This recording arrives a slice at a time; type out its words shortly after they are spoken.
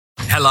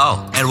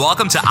Hello, and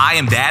welcome to I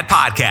Am Dad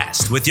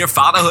Podcast with your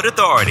fatherhood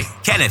authority,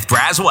 Kenneth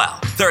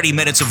Braswell. 30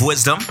 minutes of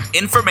wisdom,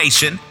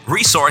 information,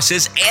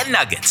 resources, and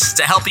nuggets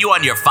to help you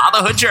on your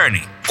fatherhood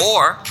journey.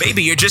 Or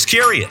maybe you're just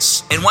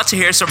curious and want to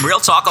hear some real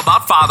talk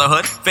about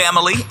fatherhood,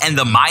 family, and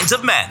the minds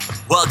of men.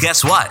 Well,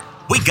 guess what?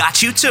 We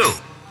got you too.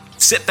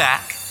 Sit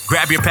back,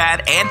 grab your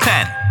pad and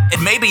pen,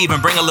 and maybe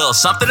even bring a little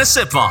something to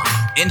sip on.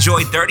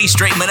 Enjoy 30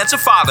 straight minutes of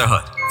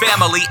fatherhood,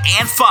 family,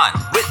 and fun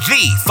with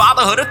the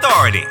Fatherhood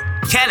Authority,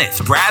 Kenneth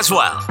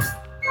Braswell.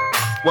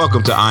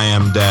 Welcome to I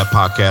Am Dad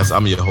Podcast.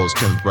 I'm your host,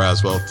 Kenneth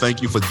Braswell.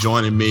 Thank you for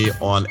joining me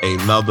on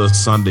another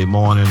Sunday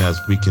morning as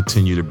we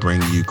continue to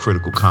bring you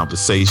critical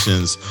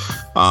conversations,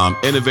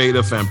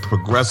 innovative and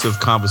progressive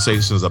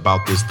conversations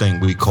about this thing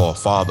we call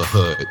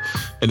fatherhood.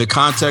 In the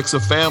context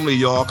of family,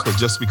 y'all, because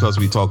just because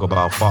we talk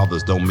about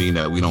fathers don't mean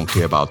that we don't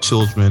care about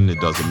children. It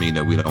doesn't mean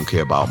that we don't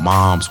care about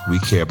moms. We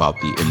care about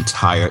the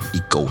entire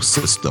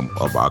ecosystem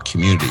of our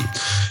community.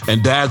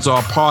 And dads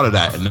are part of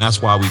that. And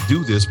that's why we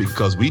do this,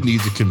 because we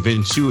need to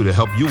convince you to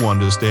help you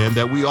understand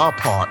that we are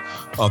part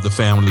of the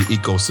family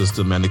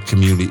ecosystem and the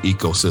community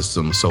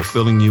ecosystem. So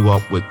filling you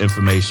up with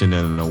information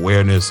and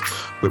awareness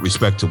with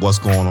respect to what's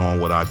going on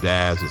with our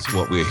dads is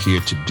what we're here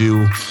to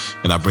do.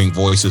 And I bring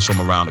voices from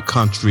around the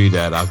country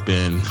that I've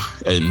been,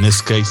 in this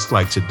case,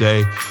 like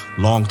today,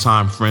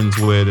 longtime friends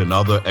with, and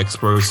other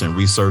experts and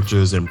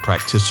researchers and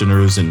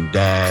practitioners and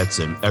dads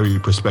and every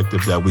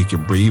perspective that we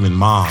can bring, even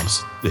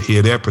moms, to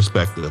hear their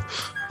perspective.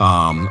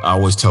 I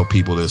always tell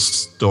people this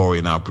story,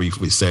 and I'll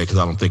briefly say, because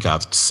I don't think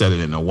I've said it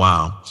in a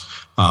while.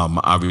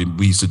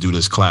 We used to do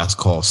this class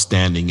called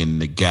Standing in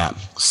the Gap,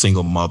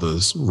 Single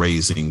Mothers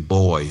Raising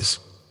Boys.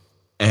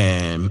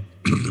 And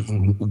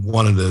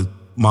one of the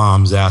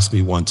moms asked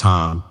me one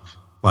time,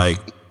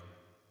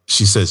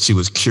 she said she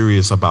was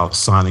curious about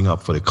signing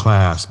up for the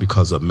class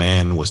because a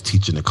man was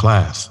teaching the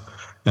class.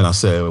 And I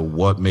said,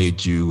 what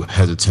made you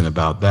hesitant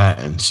about that?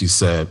 And she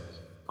said,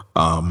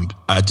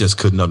 I just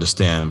couldn't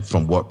understand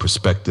from what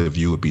perspective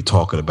you would be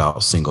talking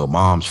about single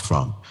moms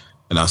from.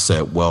 And I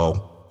said,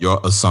 well,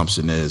 your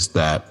assumption is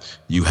that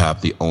you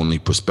have the only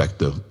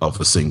perspective of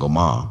a single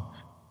mom.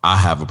 I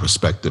have a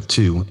perspective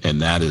too,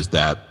 and that is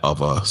that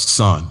of a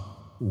son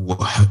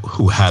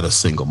who had a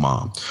single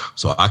mom.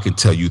 So I can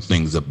tell you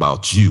things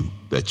about you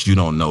that you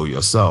don't know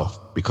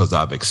yourself because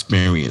I've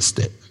experienced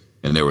it.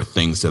 And there were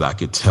things that I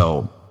could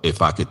tell,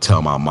 if I could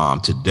tell my mom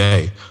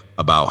today,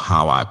 about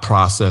how I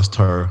processed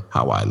her,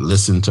 how I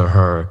listened to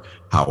her,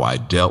 how I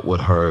dealt with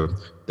her,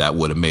 that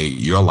would have made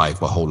your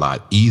life a whole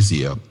lot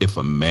easier if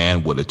a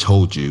man would have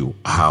told you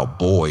how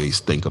boys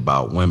think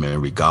about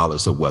women,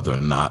 regardless of whether or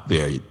not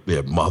they're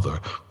their mother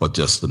or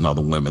just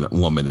another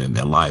woman in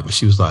their life. And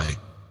she was like,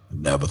 I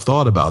never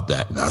thought about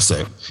that. And I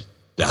said,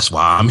 that's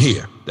why I'm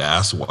here.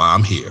 That's why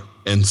I'm here.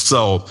 And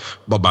so,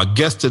 but my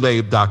guest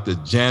today, Dr.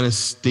 Janice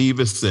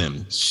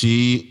Stevenson,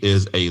 she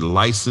is a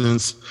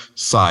licensed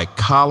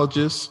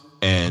psychologist,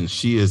 and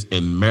she is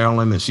in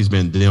Maryland, and she's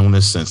been doing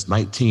this since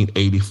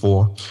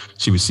 1984.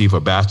 She received her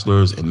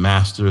bachelor's and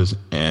master's,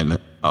 and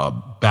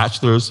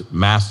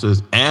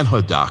master's, and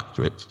her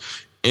doctorate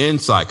in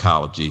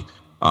psychology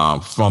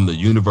from the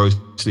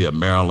University of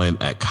Maryland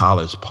at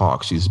College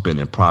Park. She's been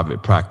in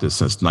private practice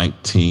since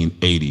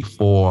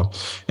 1984,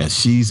 and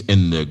she's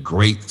in the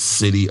great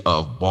city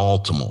of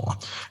Baltimore.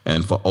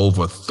 And for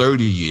over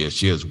 30 years,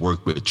 she has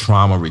worked with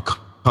trauma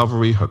recovery.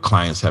 Her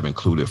clients have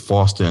included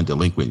foster and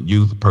delinquent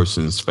youth,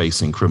 persons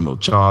facing criminal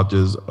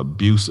charges,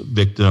 abuse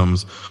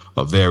victims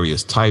of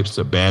various types,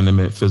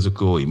 abandonment,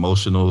 physical,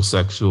 emotional,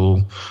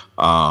 sexual.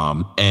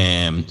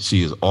 And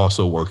she is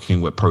also working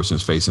with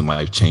persons facing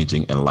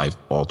life-changing and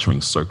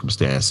life-altering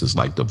circumstances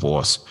like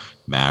divorce,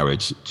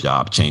 marriage,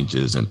 job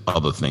changes, and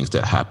other things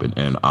that happen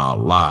in our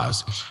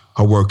lives.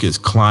 Her work is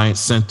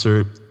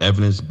client-centered,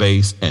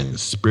 evidence-based, and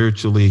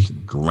spiritually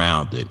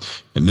grounded.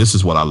 And this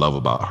is what I love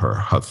about her.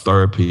 Her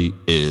therapy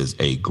is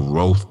a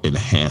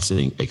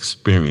growth-enhancing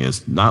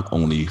experience, not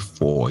only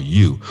for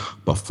you,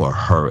 but for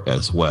her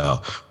as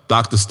well.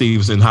 Dr.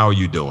 Stevenson, how are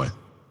you doing?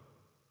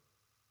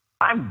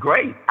 I'm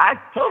great. I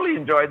totally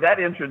enjoyed that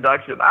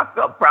introduction. I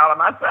felt proud of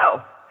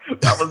myself.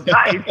 That was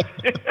nice.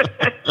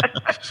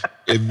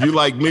 If you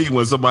like me,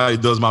 when somebody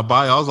does my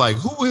bio, I was like,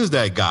 who is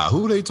that guy?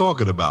 Who are they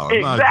talking about?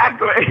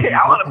 Exactly.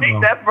 I want to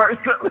meet that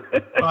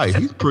person. Right.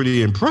 He's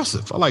pretty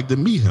impressive. I like to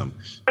meet him.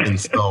 And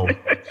so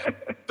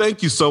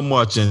thank you so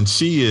much. And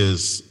she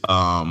is,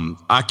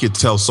 I could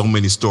tell so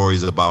many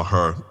stories about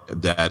her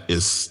that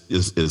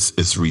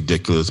is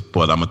ridiculous.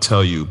 But I'm going to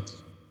tell you,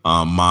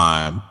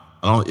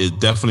 it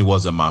definitely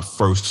wasn't my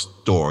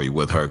first story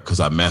with her because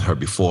I met her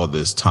before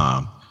this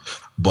time.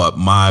 But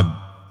my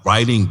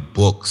writing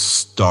book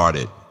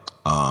started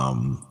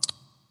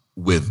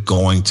with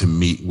going to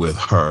meet with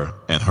her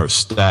and her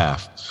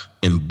staff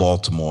in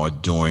Baltimore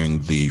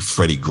during the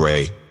Freddie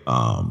Gray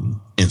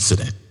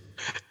incident.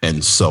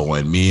 And so,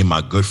 and me and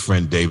my good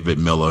friend David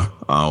Miller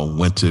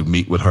went to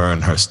meet with her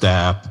and her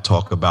staff to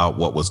talk about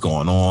what was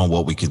going on,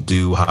 what we can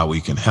do, how we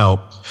can help.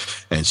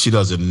 And she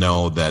doesn't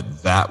know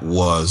that that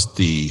was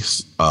the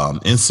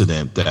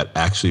incident that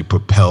actually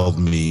propelled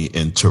me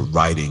into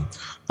writing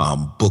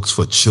books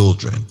for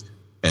children.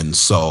 And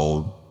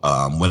so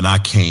when I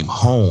came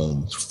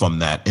home from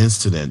that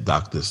incident,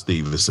 Dr.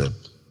 Stevenson,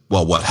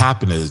 well, what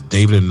happened is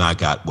David and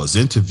I was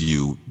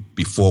interviewed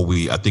before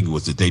I think it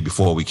was the day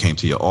before we came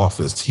to your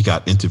office. He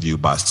got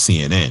interviewed by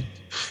CNN,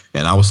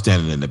 and I was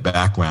standing in the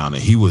background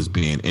and he was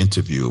being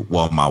interviewed.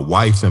 Well, my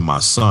wife and my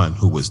son,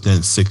 who was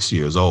then 6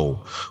 years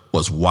old,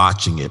 was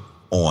watching it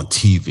on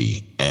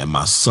TV, and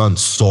my son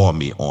saw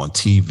me on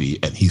TV,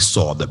 and he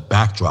saw the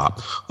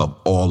backdrop of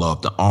all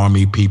of the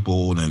army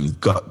people and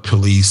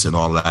police and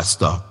all that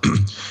stuff.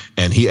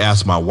 And he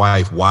asked my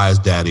wife, why is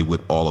daddy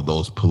with all of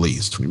those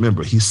police?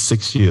 Remember, he's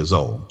 6 years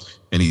old,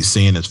 and he's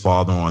seeing his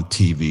father on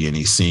TV, and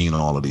he's seeing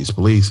all of these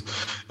police.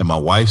 And my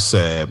wife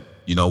said,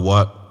 you know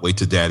what? Wait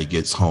till daddy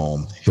gets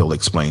home. He'll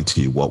explain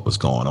to you what was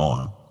going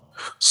on.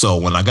 So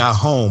when I got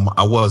home,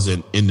 I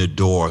wasn't in the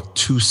door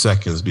 2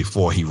 seconds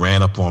before he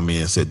ran up on me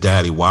and said,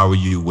 Daddy, why were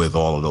you with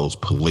all of those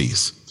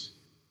police?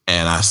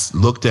 And I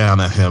looked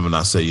down at him and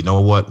I said, you know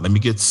what? Let me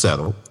get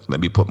settled. Let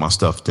me put my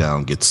stuff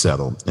down, get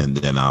settled, and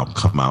then I'll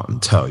come out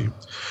and tell you.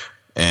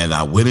 And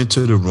I went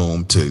into the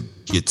room to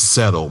get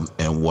settled.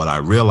 And what I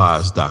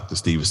realized, Dr.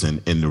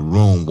 Stevenson, in the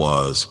room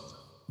was,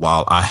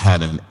 while I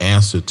had an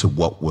answer to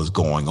what was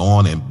going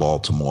on in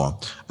Baltimore,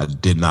 I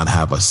did not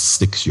have a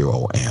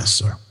 6-year-old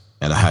answer.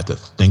 And I had to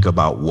think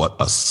about what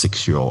a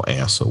 6-year-old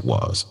answer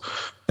was.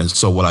 And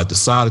so what I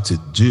decided to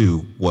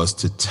do was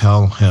to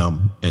tell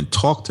him and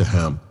talk to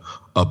him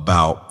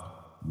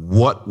about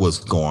what was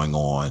going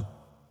on,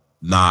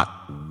 not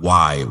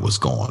why it was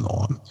going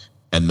on.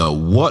 And the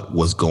what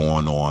was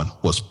going on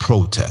was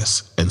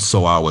protest. And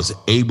so I was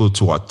able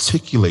to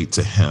articulate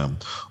to him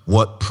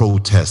what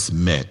protest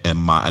meant. And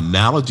my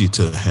analogy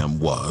to him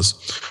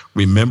was,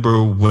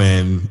 remember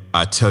when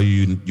I tell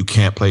you you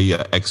can't play your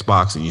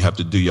Xbox and you have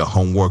to do your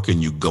homework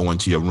and you go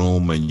into your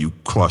room and you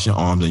cross your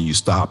arms and you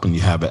stop and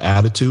you have an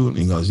attitude? And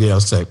he goes, yeah. I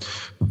say,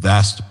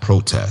 that's the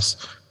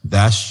protest.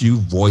 That's you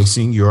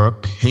voicing your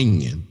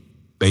opinion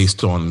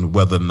based on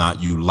whether or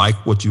not you like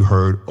what you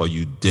heard or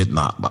you did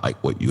not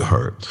like what you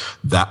heard.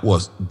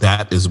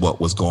 That is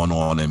what was going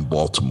on in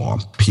Baltimore.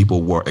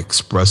 People were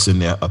expressing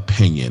their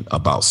opinion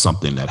about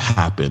something that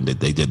happened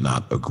that they did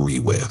not agree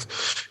with.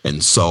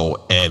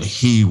 And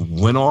he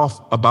went off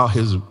about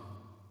his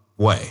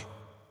way.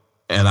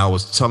 And I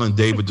was telling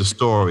David the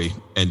story,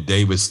 and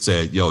David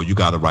said, yo, you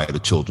got to write a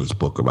children's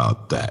book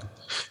about that.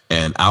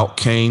 And out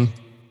came,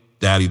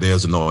 Daddy,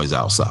 there's a noise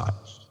outside.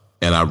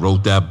 And I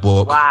wrote that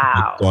book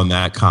on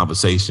that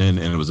conversation,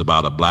 and it was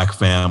about a Black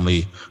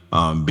family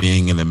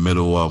being in the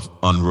middle of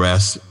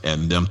unrest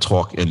and them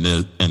talking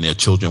and their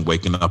children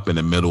waking up in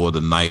the middle of the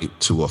night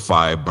to a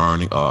car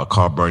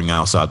burning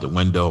outside the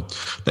window.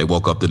 They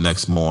woke up the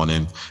next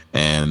morning,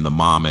 and the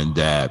mom and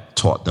dad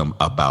taught them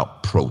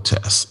about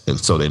protests. And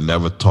so they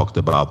never talked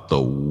about the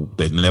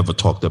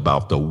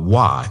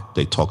why.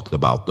 They talked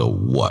about the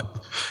what.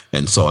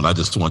 And I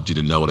just want you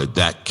to know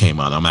that came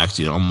out. I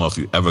don't know if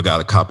you ever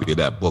got a copy of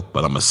that book,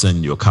 but I'm going to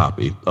send you a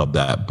copy of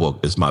that book.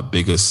 It's my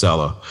biggest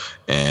seller,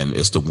 and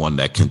it's the one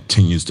that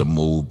continues to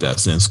move,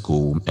 that's in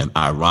school. And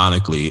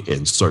ironically,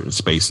 in certain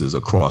spaces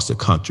across the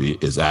country,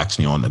 is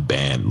actually on the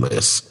banned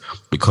list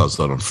because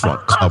of the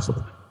front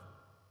cover.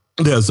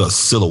 There's a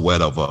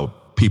silhouette of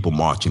people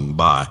marching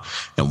by,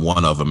 and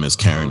one of them is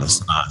carrying a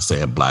sign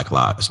saying Black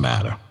Lives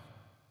Matter.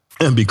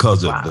 And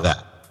because of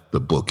that, the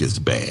book is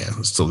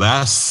banned. So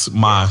that's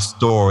my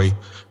story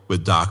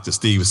with Dr.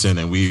 Stevenson,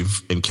 and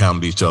we've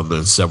encountered each other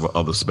in several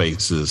other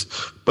spaces.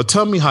 But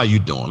tell me how you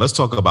doing. Let's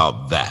talk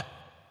about that.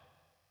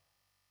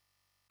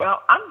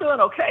 Well, I'm doing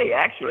okay,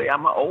 actually.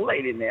 I'm an old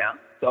lady now,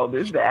 so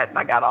there's that. And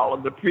I got all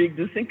of the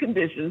pre-existing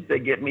conditions that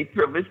get me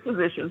privileged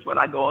positions when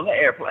I go on the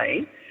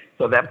airplane.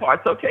 So that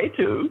part's okay,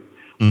 too.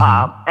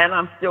 Mm-hmm. And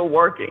I'm still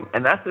working.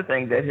 And that's the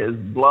thing that has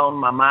blown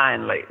my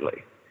mind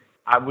lately.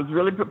 I was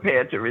really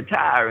prepared to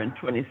retire in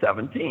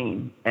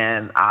 2017,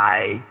 and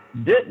I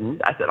didn't.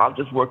 I said, I'll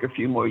just work a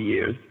few more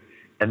years.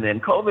 And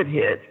then COVID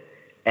hit,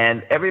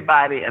 and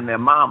everybody and their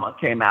mama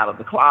came out of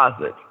the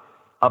closet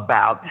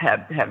about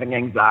having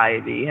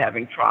anxiety,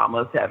 having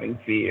traumas, having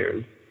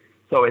fears.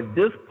 So at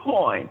this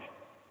point,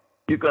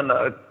 you're going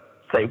to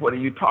say, what are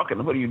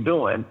you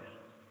doing?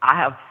 I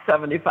have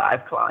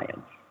 75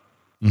 clients.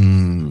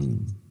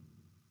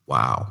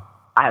 Wow.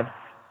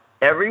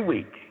 Every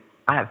week,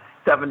 I have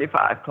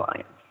 75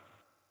 clients.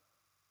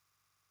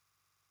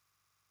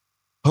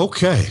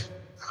 Okay.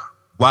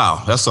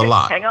 Wow, that's a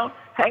lot. Hang on.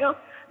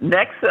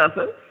 Next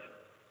sentence.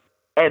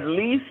 At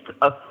least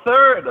a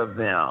third of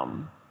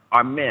them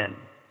are men.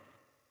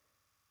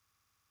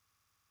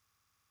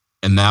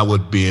 And that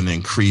would be an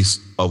increase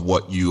of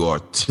what you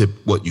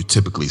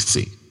typically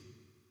see.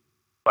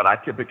 What I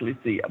typically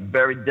see, a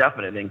very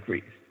definite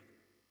increase.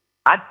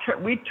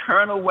 We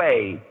turn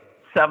away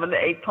 7 to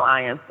 8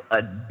 clients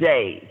a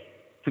day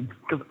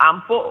because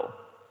I'm full.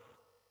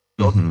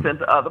 So send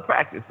to other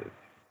practices.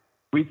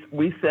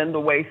 We send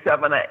away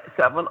seven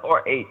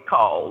or eight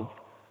calls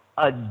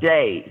a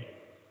day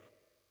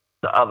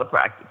to other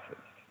practices.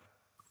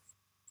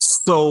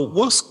 So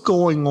what's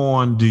going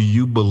on, do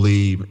you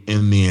believe,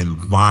 in the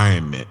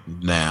environment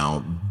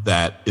now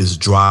that is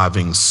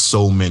driving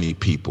so many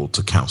people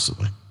to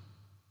counseling?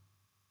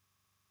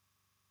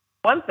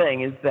 One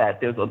thing is that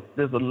there's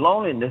a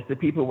loneliness that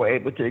people were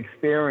able to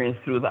experience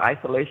through the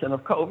isolation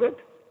of COVID.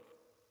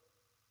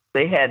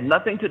 They had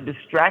nothing to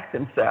distract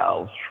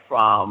themselves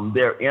from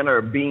their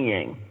inner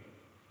being.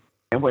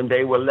 And when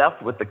they were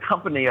left with the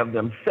company of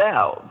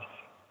themselves,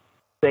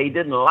 they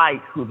didn't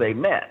like who they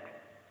met.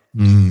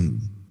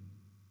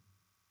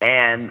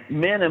 And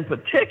men in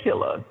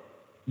particular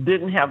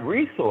didn't have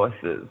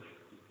resources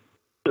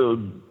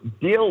to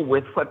deal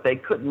with what they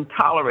couldn't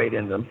tolerate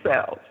in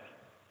themselves.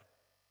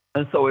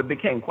 And so it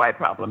became quite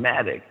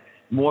problematic.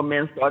 More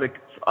men started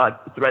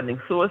threatening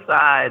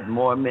suicide,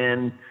 more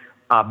men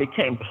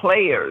became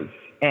players,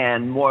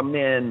 and more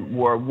men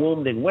were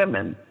wounding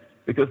women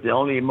because the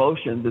only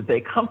emotion that they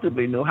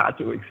comfortably knew how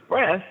to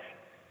express,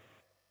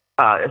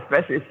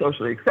 especially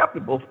socially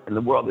acceptable in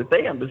the world that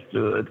they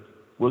understood,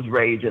 was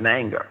rage and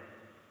anger.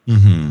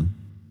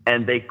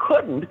 And they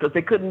couldn't, because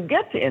they couldn't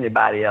get to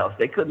anybody else.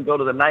 They couldn't go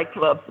to the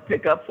nightclubs to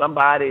pick up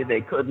somebody.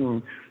 They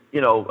couldn't,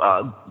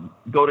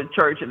 go to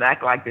church and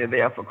act like they're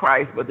there for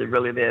Christ, but they're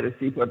really there to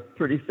see what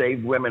pretty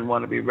saved women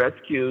want to be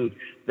rescued.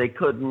 They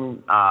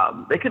couldn't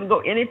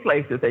go any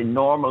place that they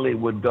normally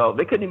would go.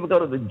 They couldn't even go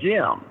to the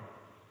gym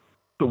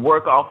to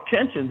work off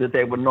tension that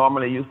they were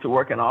normally used to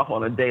working off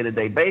on a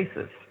day-to-day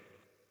basis.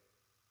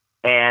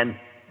 And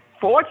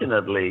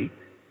fortunately,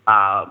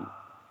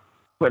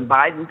 when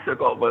Biden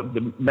took over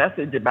the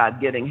message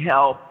about getting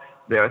help,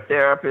 there are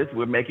therapists.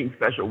 We're making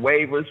special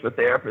waivers for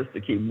therapists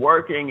to keep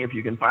working. If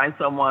you can find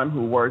someone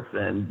who works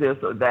in this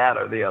or that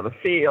or the other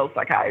field,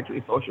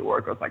 psychiatry, social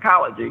work, or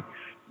psychology,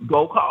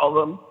 go call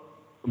them.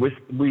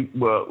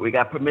 We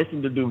got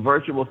permission to do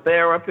virtual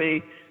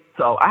therapy.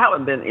 So I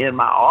haven't been in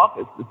my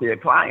office to see a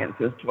client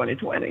since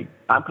 2020.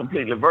 I'm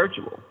completely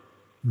virtual.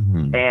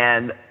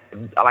 And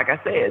like I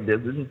said,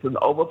 there's just an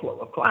overflow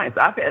of clients.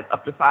 I've had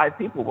up to 5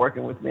 people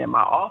working with me in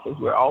my office.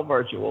 We're all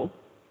virtual,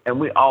 and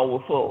we all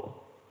were full.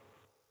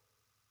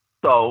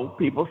 So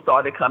people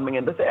started coming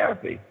into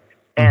therapy.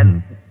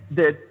 And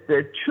there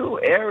are 2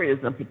 areas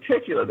in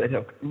particular that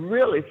have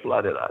really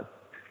flooded us.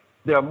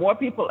 There are more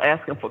people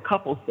asking for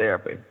couples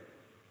therapy,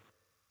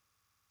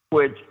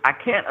 which I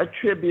can't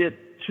attribute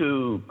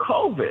to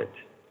COVID,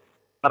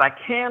 but I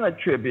can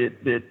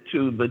attribute it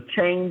to the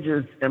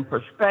changes in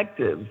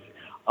perspectives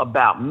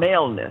about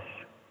maleness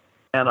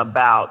and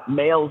about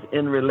males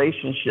in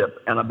relationship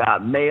and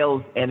about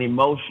males and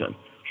emotion,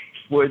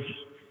 which,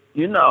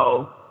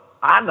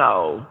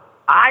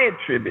 I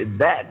attribute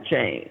that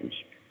change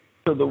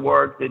to the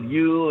work that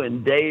you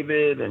and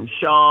David and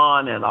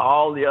Sean and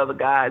all the other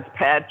guys,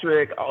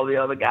 Patrick, all the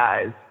other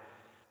guys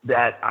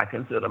that I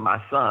consider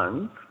my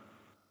sons,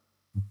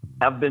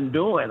 have been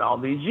doing all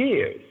these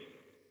years,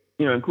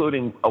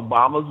 including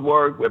Obama's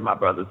work with My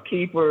Brother's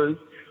Keepers.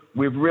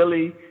 We've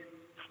really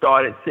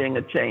started seeing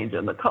a change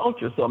in the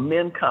culture. So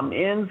men come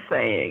in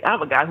saying, I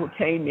have a guy who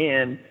came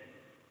in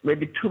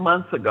maybe 2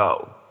 months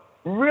ago,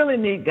 really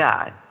neat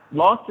guy,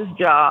 lost his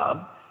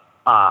job,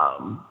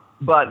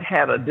 but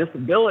had a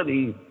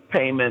disability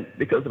payment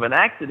because of an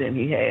accident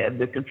he had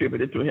that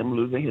contributed to him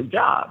losing his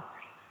job.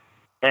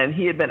 And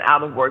he had been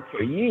out of work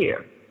for a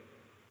year.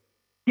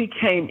 He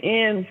came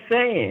in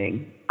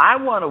saying, I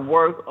want to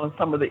work on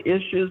some of the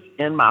issues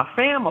in my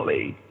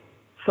family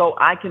so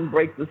I can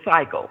break the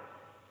cycle.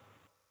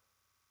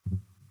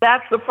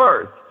 That's the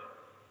first.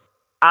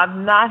 I've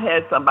not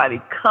had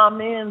somebody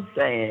come in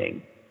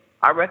saying,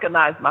 I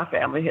recognize my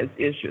family has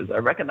issues. I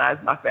recognize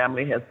my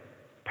family has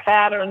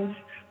patterns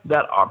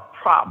that are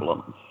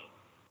problems.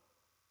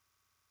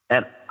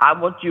 And I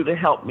want you to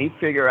help me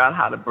figure out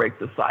how to break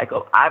the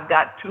cycle. I've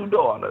got 2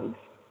 daughters.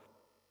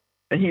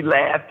 And he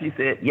laughed. He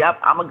said, yep,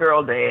 I'm a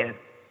girl dad.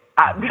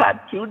 I've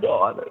got 2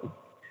 daughters.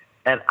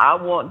 And I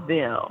want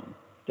them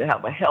to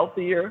have a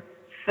healthier,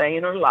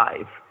 saner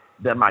life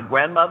that my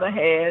grandmother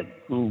had,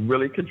 who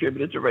really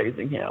contributed to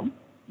raising him,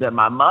 that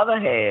my mother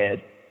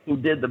had, who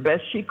did the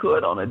best she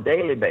could on a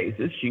daily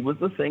basis. She was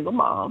a single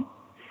mom.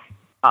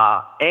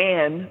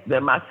 And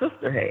that my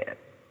sister had.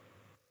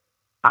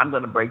 I'm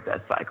going to break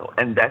that cycle.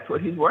 And that's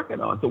what he's working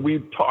on. So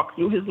we've talked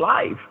through his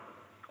life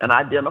and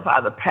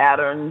identify the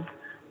patterns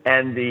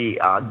and the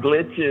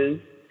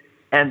glitches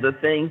and the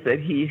things that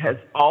he has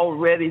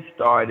already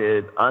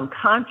started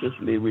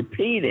unconsciously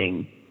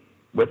repeating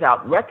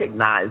without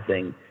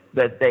recognizing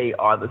that they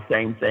are the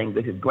same thing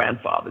that his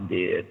grandfather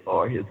did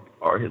or his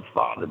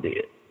father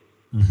did.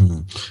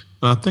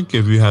 I think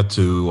if you had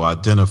to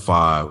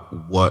identify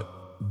what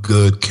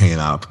good came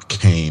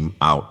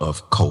out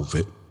of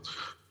COVID,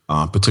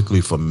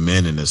 particularly for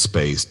men in this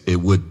space,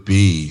 it would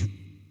be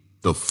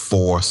the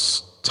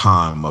forced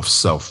time of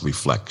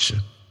self-reflection.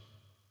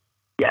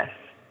 Yes.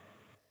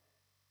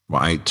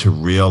 Right? To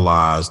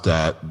realize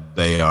that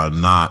they are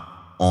not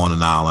on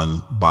an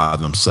island by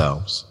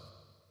themselves,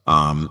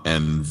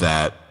 and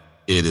that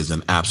it is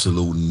an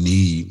absolute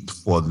need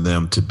for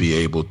them to be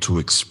able to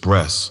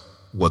express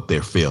what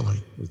they're feeling.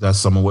 Is that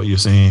some of what you're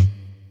saying?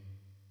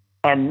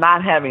 And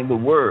not having the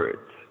words.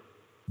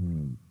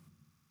 And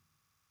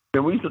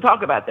we used to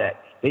talk about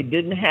that. They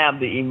didn't have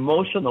the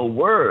emotional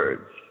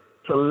words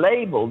to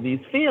label these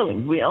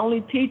feelings. We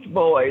only teach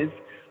boys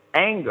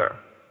anger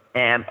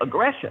and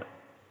aggression.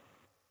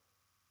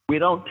 We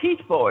don't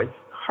teach boys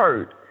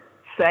hurt,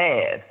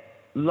 sad,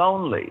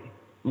 lonely,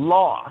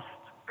 lost,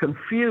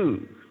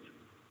 confused.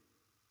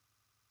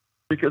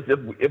 Because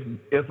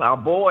if our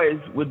boys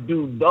would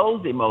do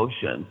those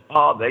emotions,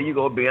 oh, there you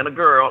go, being a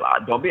girl.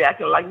 Don't be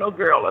acting like no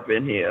girl up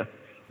in here,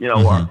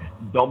 or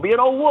don't be an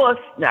old wuss.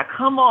 Now,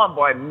 come on,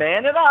 boy,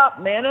 man it up.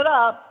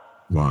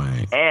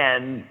 Right.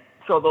 And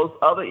so those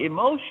other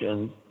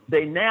emotions,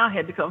 they now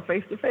had to come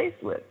face to face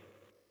with.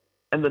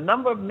 And the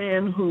number of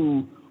men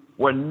who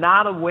were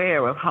not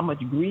aware of how much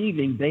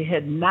grieving they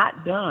had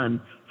not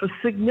done for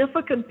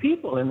significant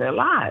people in their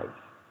lives.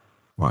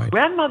 Right.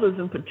 Grandmothers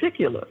in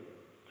particular.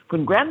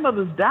 When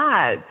grandmothers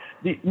died,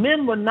 the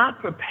men were not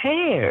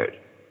prepared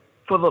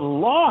for the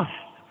lost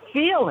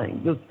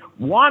feeling, just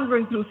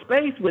wandering through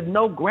space with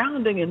no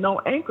grounding and no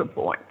anchor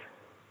point.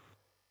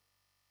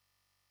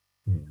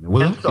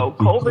 Well, and so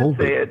COVID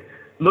said,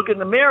 look in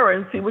the mirror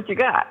and see what you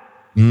got.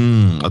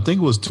 I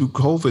think it was through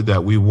COVID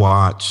that we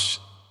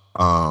watched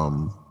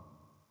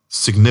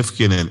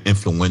significant and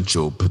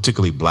influential,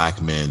 particularly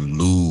Black men,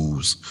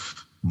 lose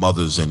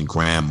mothers and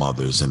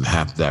grandmothers and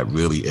have that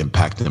really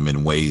impact them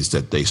in ways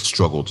that they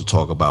struggle to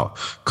talk about.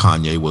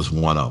 Kanye was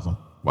one of them,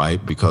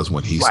 right? Because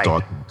when he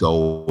started to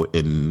go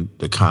in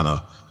the kind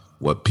of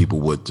what people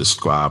would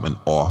describe an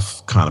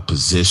off kind of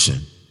position,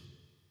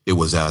 it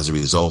was as a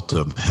result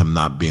of him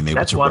not being able to.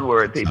 That's one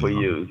word people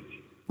used.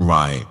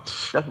 Right.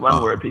 That's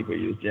one word people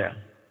used, yeah.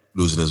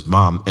 Losing his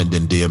mom, and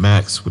then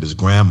DMX with his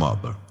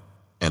grandmother.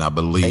 And I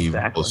believe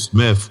Will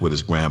Smith with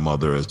his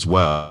grandmother as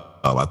well.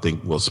 I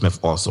think Will Smith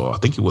also, I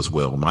think it was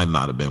Will, might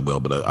not have been Will,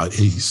 but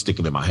he's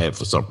sticking in my head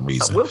for some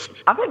reason.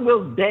 I think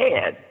Will's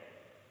dad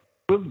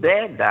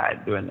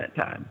died during that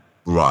time.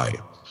 Right.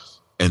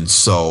 And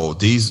so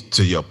these,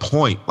 to your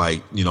point,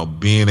 like,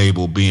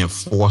 being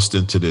forced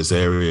into this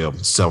area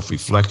of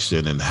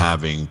self-reflection and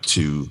having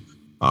to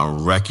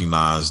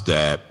recognize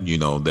that,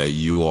 that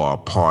you are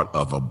part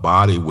of a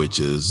body, which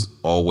has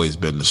always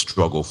been the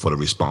struggle for the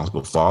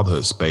responsible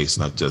fatherhood space.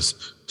 And I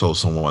just told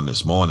someone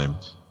this morning,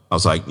 I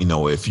was like,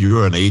 if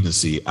you're an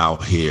agency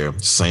out here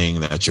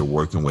saying that you're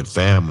working with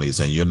families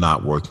and you're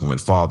not working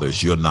with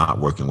fathers, you're not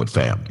working with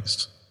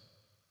families.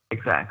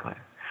 Exactly.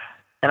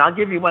 And I'll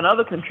give you one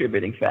other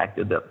contributing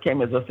factor that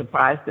came as a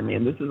surprise to me,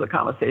 and this is a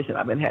conversation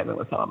I've been having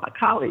with some of my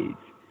colleagues.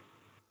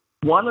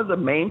 One of the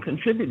main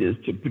contributors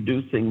to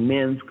producing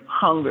men's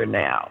hunger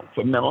now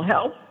for mental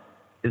health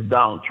is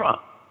Donald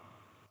Trump.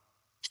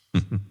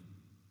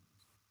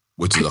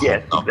 Which is a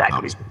whole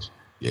conversation.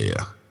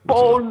 Yeah.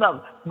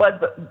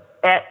 But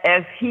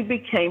as he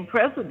became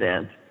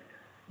president,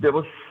 there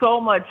was so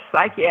much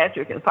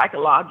psychiatric and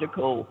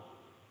psychological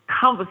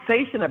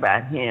conversation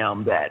about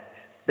him that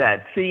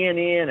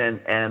CNN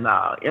and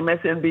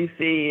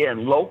MSNBC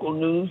and local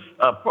news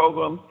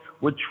programs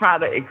would try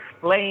to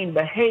explain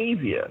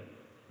behavior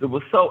that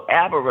was so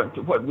aberrant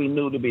to what we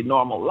knew to be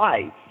normal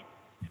life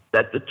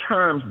that the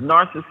terms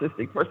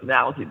narcissistic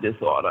personality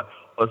disorder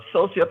or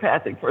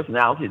sociopathic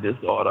personality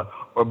disorder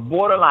or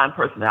borderline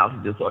personality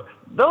disorder,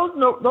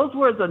 those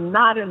words are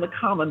not in the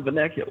common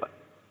vernacular.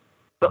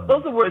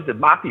 Those are words that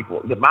my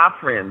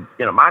friends,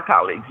 my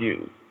colleagues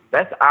use.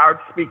 That's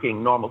our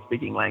normal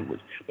speaking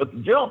language. But the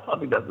general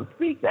public doesn't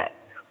speak that.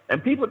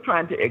 And people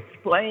trying to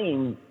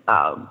explain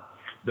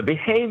the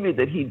behavior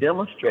that he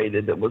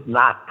demonstrated that was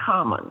not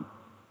common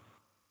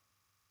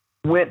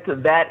went to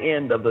that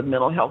end of the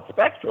mental health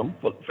spectrum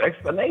for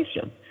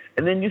explanation.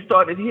 And then you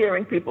started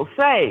hearing people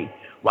say,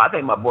 well, I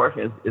think my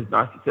boyfriend is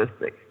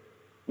narcissistic.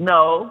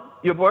 No,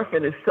 your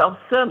boyfriend is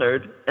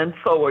self-centered, and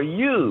so are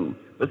you.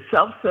 But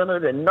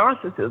self-centered and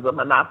narcissism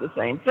are not the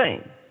same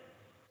thing.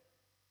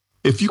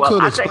 If you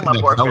could explain that. I think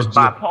my boyfriend's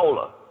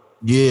bipolar.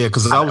 Yeah,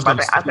 because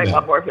I think my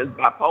boyfriend's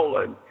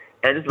bipolar.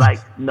 And it's like,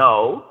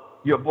 no,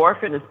 your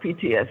boyfriend is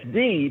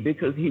PTSD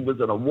because he was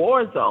in a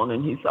war zone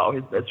and he saw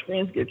his best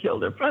friends get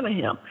killed in front of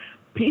him.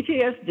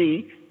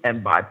 PTSD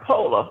and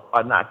bipolar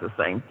are not the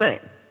same thing.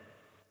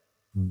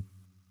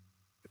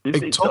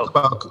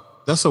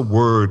 That's a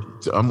word.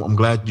 I'm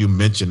glad you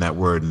mentioned that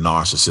word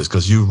narcissist,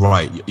 because you're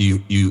right.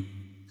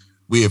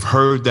 We have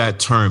heard that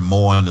term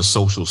more in the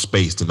social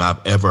space than I've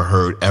ever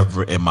heard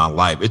in my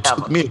life. It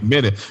took me a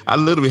minute. I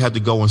literally had to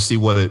go and see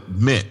what it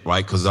meant,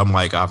 right? Because I'm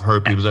like, I've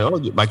heard people say, oh,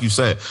 like you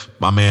said,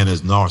 my man is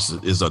a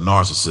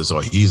narcissist,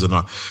 or he's a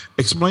narcissist.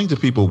 Explain to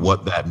people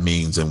what that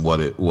means and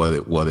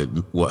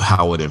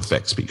how it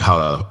affects people,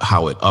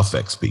 how it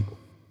affects people.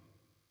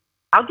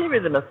 I'll give you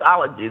the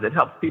mythology that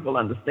helps people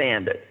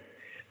understand it.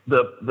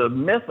 The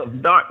myth of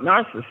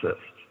Narcissus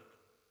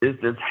is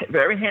this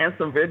very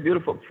handsome, very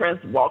beautiful prince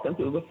walking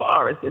through the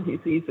forest, and he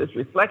sees his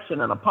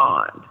reflection in a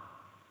pond.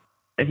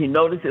 And he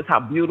notices how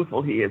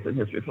beautiful he is in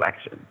his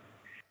reflection.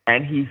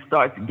 And he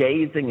starts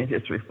gazing at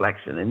his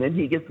reflection, and then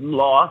he gets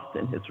lost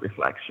in his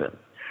reflection.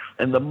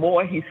 And the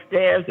more he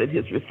stares at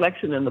his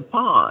reflection in the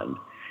pond,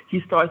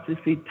 he starts to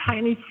see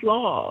tiny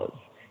flaws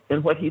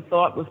in what he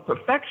thought was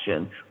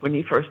perfection when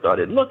he first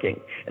started looking.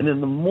 And then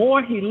the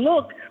more he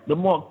looked, the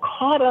more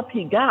caught up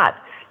he got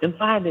in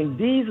finding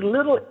these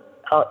little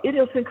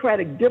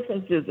idiosyncratic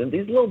differences and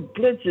these little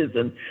glitches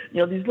and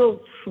these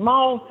little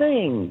small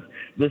things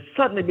that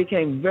suddenly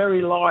became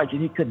very large,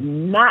 and he could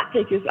not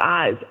take his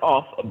eyes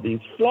off of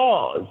these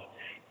flaws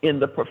in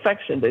the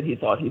perfection that he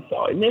thought he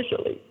saw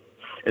initially.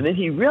 And then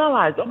he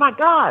realized, oh my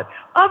God,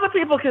 other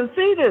people can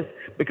see this,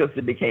 because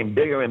it became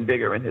bigger and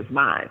bigger in his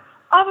mind.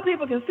 Other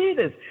people can see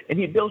this. And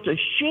he built a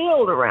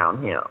shield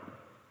around him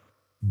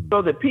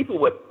so that people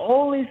would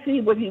only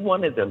see what he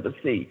wanted them to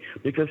see,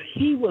 because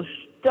he was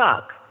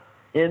stuck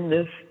in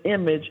this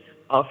image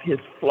of his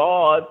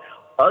flawed,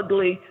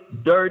 ugly,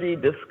 dirty,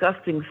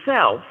 disgusting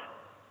self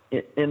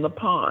in the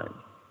pond.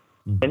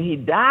 And he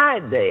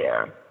died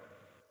there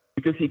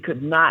because he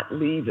could not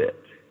leave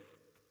it.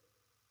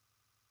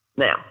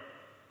 Now,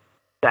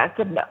 that's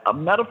a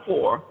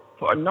metaphor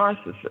for a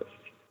narcissist.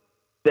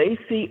 They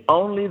see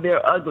only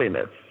their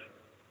ugliness.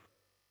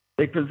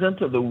 They present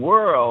to the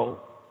world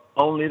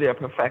only their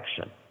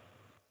perfection.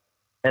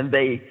 And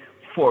they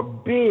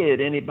forbid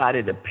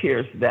anybody to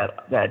pierce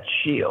that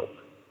shield.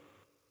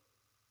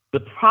 The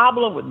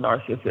problem with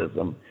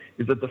narcissism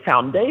is that the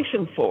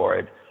foundation for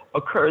it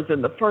occurs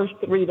in the first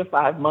 3 to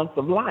 5 months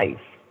of life.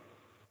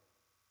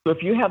 So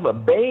if you have a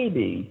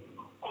baby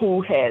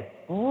who had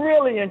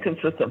really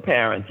inconsistent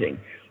parenting,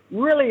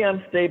 really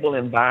unstable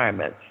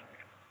environments,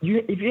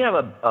 if you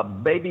have a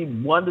baby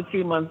 1 to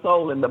 3 months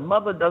old and the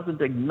mother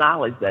doesn't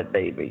acknowledge that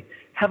baby,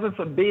 heaven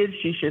forbid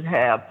she should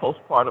have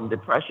postpartum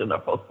depression or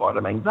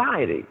postpartum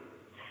anxiety.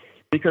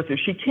 Because if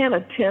she can't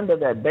attend to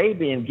that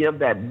baby and give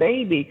that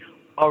baby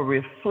a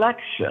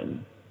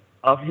reflection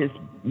of his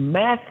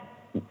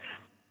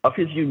of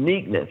his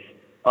uniqueness,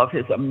 of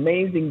his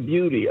amazing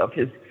beauty, of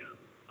his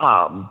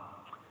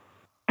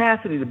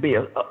capacity to be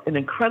an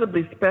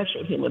incredibly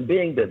special human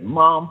being that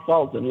mom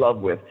falls in love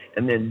with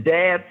and then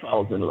dad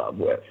falls in love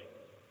with.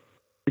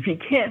 If he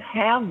can't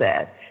have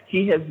that,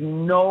 he has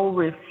no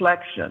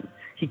reflection.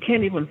 He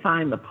can't even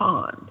find the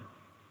pond.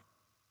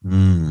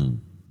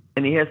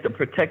 And he has to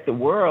protect the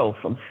world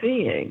from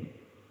seeing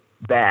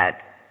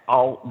that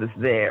all that's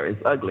there is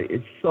ugly.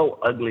 It's so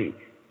ugly,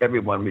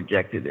 everyone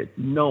rejected it.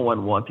 No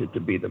one wanted to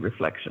be the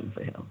reflection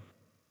for him.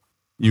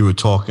 You were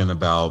talking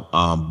about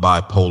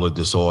bipolar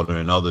disorder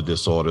and other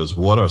disorders.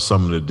 What are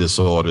some of the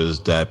disorders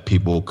that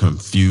people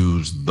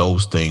confuse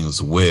those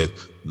things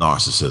with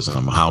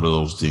narcissism? How do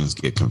those things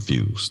get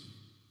confused?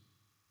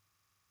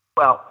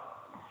 Well,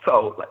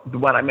 so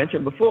what I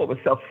mentioned before was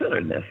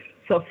self-centeredness.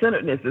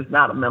 Self-centeredness is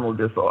not a mental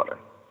disorder.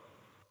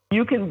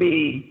 You can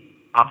be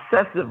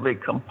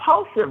obsessively,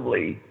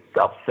 compulsively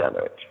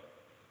self-centered,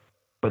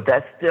 but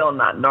that's still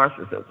not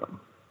narcissism.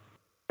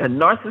 And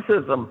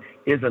narcissism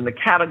is in the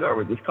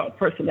category that's called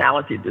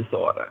personality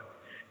disorder.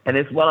 And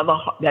it's one of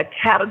that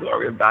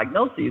category of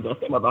diagnoses are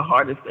some of the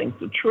hardest things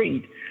to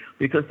treat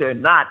because they're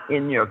not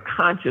in your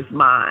conscious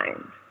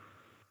mind.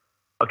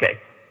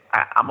 Okay,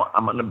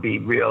 I'm going to be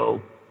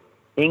real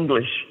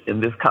English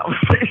in this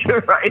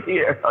conversation right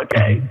here,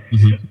 okay?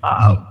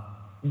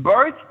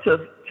 Birth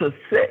to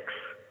 6,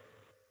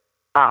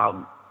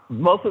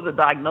 most of the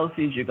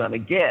diagnoses you're going to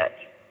get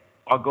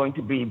are going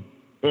to be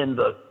in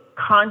the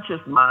conscious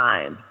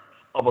mind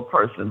of a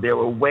person. They're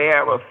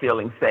aware of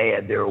feeling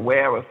sad. They're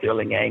aware of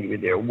feeling angry.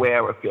 They're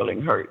aware of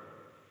feeling hurt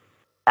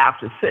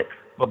after 6.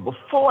 But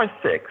before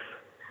 6,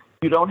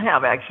 you don't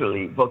have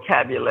actually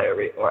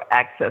vocabulary or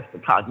access to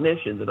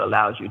cognition that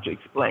allows you to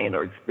explain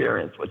or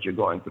experience what you're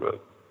going through.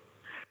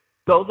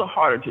 Those are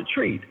harder to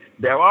treat.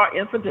 There are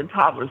infant and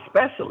toddler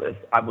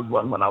specialists. I was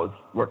one when I was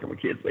working with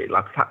kids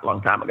a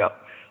long time ago.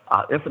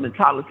 Infant and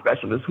toddler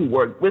specialists who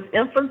work with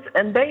infants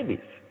and babies.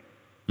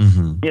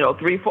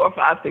 3, 4,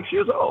 5, 6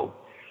 years old.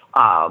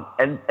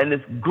 And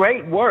it's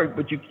great work,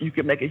 but you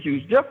can make a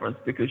huge difference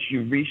because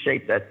you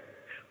reshape that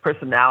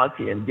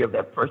personality and give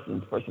that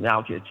person's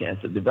personality a chance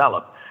to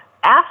develop.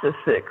 After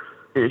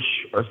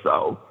 6-ish or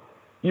so,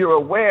 you're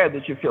aware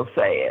that you feel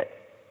sad.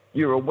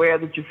 You're aware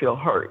that you feel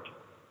hurt.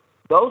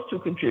 Those two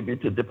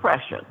contribute to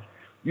depression.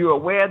 You're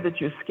aware that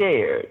you're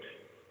scared.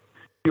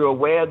 You're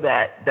aware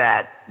that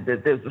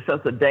there's a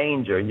sense of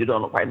danger and you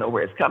don't quite know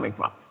where it's coming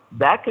from.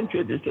 That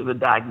contributes to the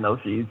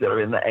diagnoses that are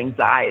in the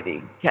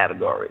anxiety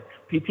category.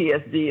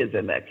 PTSD is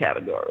in that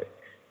category.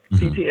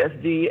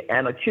 PTSD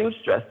and acute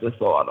stress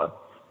disorder,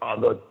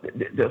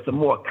 there's some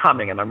more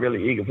coming, and I'm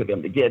really eager for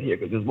them to get here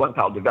because there's one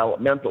called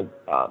developmental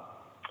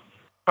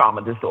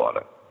trauma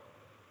disorder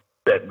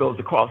that goes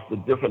across the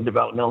different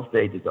developmental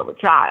stages of a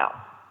child.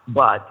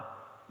 But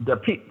the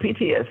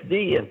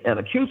PTSD and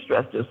acute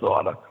stress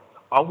disorder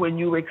are when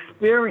you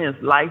experience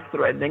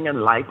life-threatening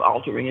and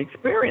life-altering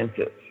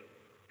experiences.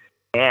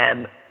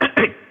 And,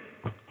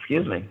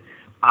 excuse me,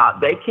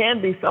 they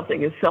can be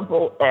something as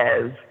simple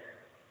as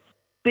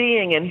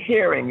seeing and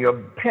hearing your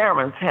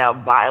parents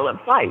have violent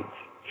fights,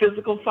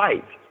 physical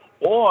fights,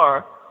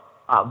 or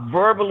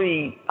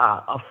verbally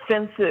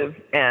offensive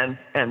and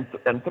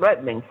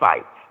threatening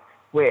fights,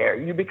 where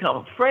you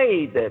become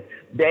afraid that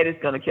daddy's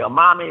going to kill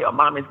mommy or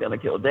mommy's going to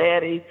kill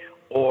daddy,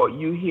 or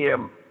you hear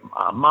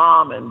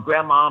mom and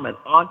grandmom and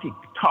auntie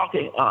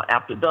talking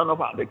after dinner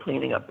while they're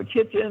cleaning up the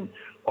kitchen,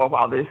 or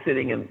while they're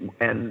sitting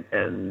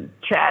and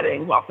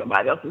chatting while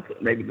somebody else is,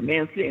 maybe the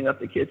man's cleaning up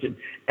the kitchen,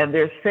 and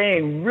they're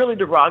saying really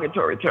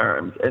derogatory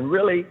terms and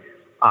really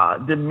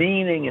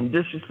demeaning and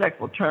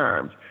disrespectful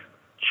terms.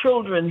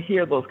 Children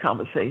hear those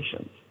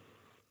conversations,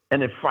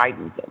 and it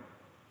frightens them.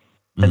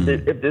 And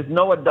if there's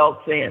no adult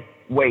saying,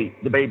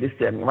 wait, the baby's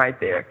sitting right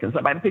there. Can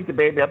somebody pick the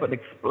baby up and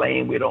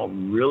explain we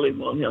don't really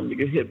want him to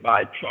get hit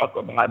by a truck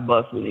or by a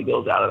bus when he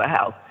goes out of the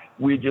house?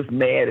 We're just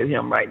mad at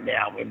him right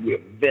now and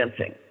we're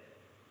venting.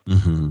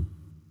 Mm-hmm.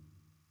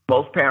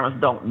 Most parents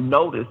don't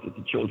notice that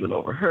the children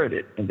overheard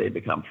it and they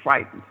become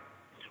frightened.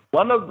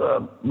 One of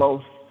the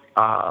most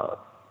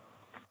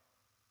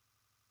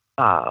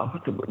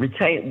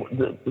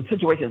the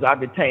situations I've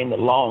retained the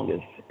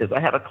longest is I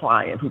had a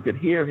client who could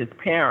hear his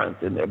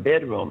parents in their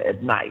bedroom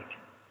at night.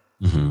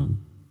 Mm-hmm.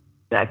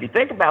 Now, if you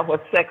think about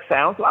what sex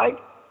sounds like,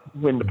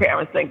 when the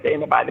parents think there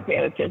ain't nobody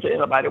paying attention, ain't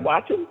nobody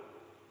watching,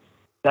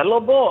 that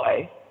little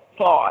boy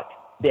thought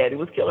daddy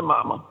was killing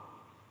mama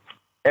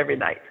every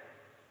night.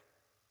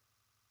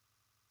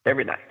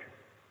 Every night.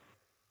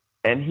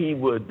 And he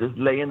would just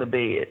lay in the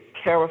bed,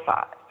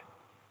 terrified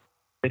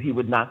that he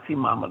would not see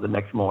mama the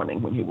next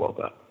morning when he woke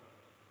up.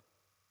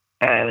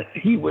 And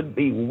he would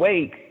be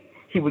awake.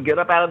 He would get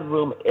up out of the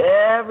room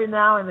every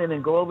now and then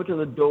and go over to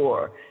the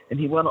door, and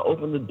he want to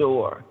open the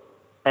door.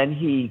 And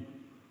he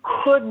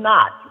could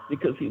not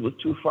because he was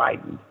too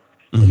frightened.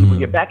 Mm-hmm. And he would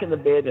get back in the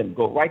bed and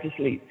go right to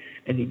sleep.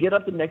 And he'd get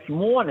up the next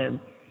morning.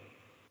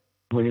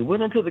 When he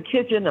went into the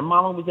kitchen and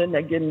mama was in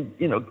there getting,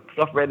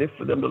 stuff ready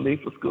for them to leave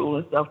for school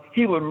and stuff,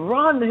 he would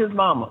run to his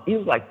mama. He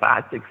was like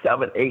 5, 6,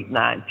 7, 8,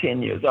 9,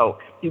 10 years old.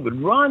 He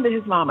would run to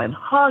his mama and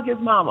hug his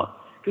mama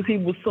because he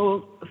was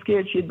so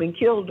scared she had been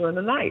killed during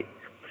the night.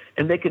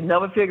 And they could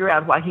never figure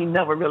out why he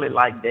never really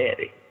liked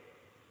daddy.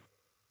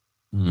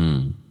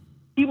 Mm.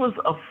 He was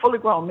a fully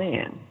grown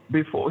man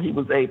before he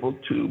was able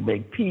to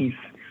make peace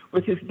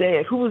with his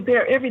dad, who was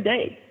there every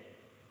day,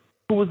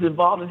 who was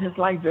involved in his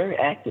life very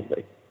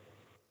actively.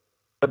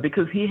 But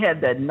because he had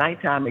that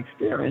nighttime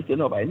experience that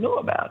nobody knew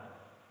about.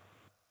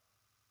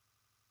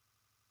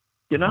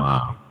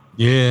 Wow.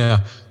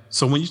 Yeah.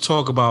 So when you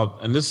talk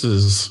about, and this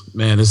is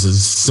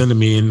sending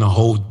me in a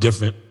whole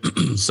different,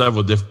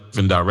 several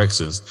different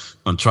directions.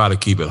 I'm trying to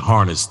keep it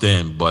harnessed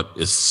in, but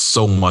it's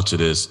so much of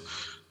this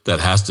that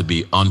has to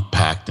be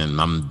unpacked. And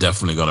I'm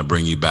definitely going to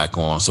bring you back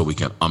on so we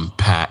can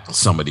unpack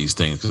some of these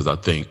things, because I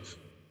think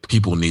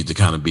people need to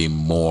kind of be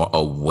more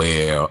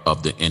aware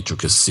of the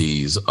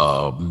intricacies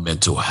of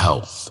mental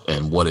health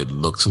and what it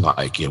looks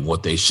like and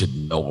what they should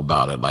know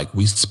about it. Like,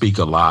 we speak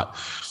a lot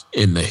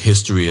in the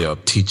history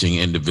of teaching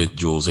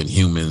individuals and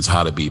humans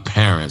how to be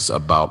parents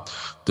about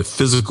the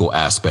physical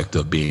aspect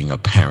of being a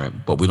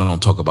parent, but we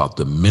don't talk about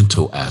the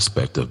mental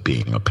aspect of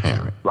being a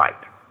parent. Right.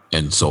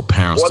 And so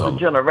parents... Or the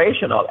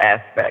generational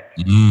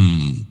aspect.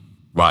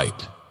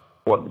 Right.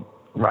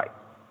 Right.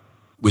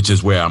 Which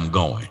is where I'm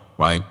going,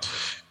 right?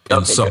 And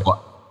okay, so good.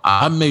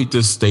 I made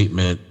this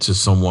statement to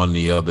someone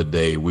the other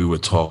day. We were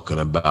talking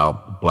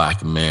about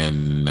Black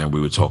men, and we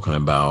were talking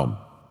about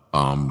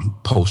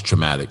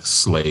post-traumatic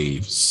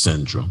slave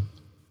syndrome.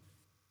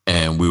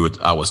 And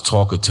I was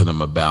talking to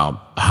them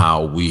about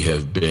how we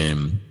have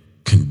been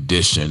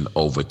conditioned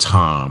over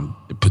time,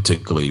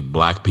 particularly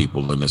Black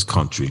people in this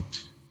country,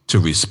 to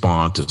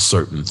respond to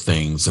certain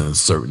things and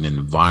certain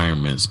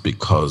environments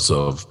because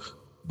of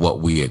what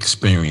we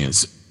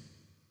experienced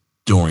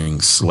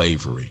during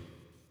slavery.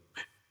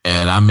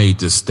 And I made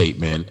this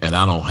statement, and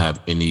I don't have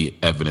any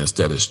evidence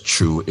that it's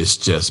true. It's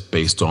just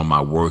based on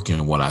my work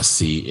and what I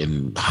see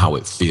and how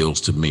it feels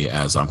to me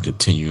as I'm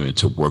continuing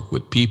to work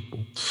with people.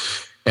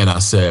 And I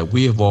said,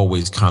 we have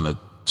always kind of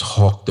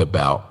talked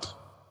about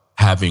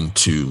having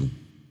to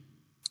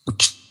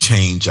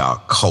change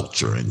our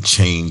culture and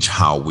change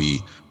how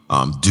we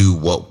do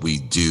what we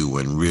do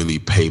and really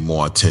pay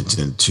more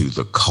attention to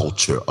the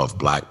culture of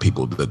Black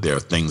people, that there are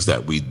things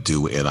that we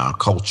do in our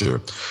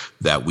culture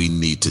that we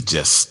need to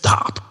just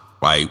stop,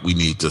 right? We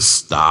need to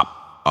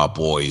stop our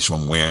boys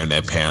from wearing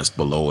their pants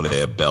below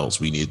their belts.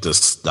 We need to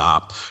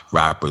stop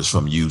rappers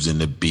from using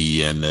the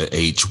B and the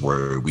H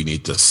word. We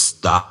need to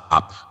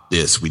stop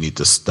this. We need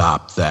to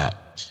stop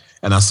that.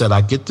 And I said,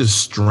 I get this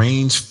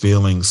strange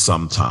feeling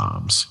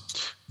sometimes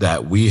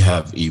that we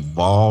have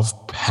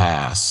evolved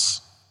past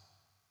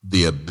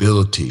the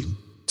ability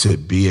to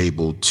be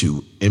able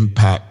to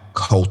impact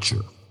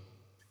culture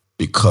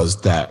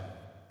because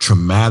that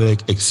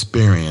traumatic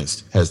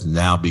experience has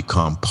now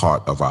become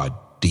part of our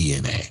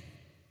DNA.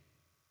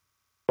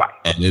 Right.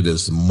 And it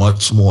is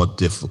much more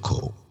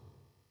difficult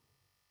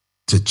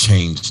to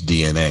change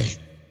DNA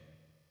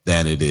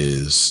than it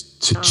is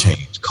to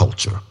change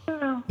culture.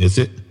 Is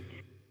it?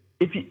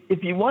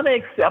 if you want to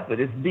accept it,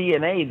 it's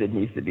DNA that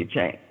needs to be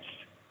changed.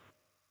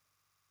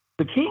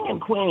 The king and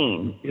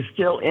queen is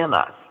still in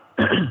us,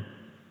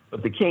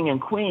 but the king and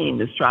queen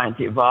is trying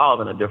to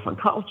evolve in a different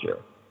culture.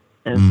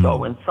 And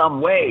so in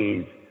some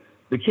ways,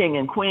 the king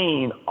and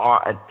queen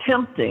are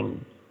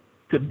attempting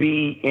to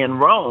be in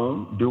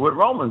Rome, do what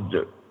Romans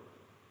do.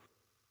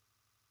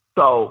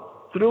 So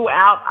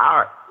throughout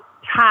our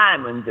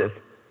time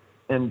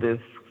in this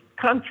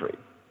country,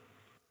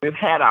 we've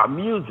had our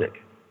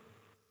music.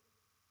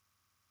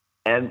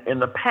 And in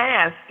the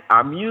past,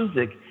 our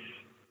music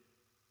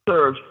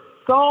served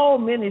so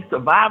many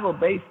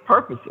survival-based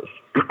purposes.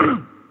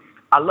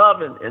 I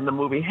love in the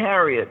movie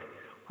Harriet,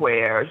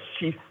 where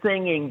she's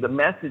singing the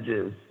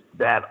messages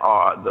that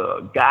are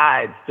the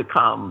guides to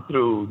come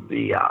through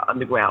the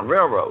Underground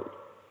Railroad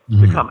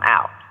to come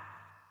out.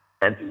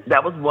 And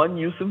that was one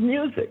use of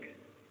music.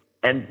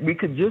 And we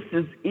could just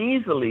as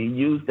easily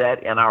use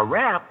that in our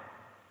rap,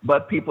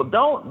 but people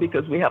don't,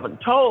 because we haven't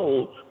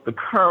told the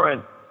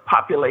current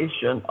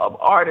population of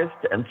artists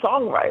and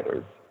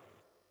songwriters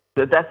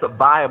that that's a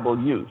viable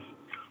use.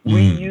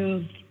 We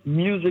used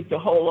music to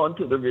hold on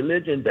to the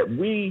religion that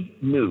we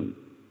knew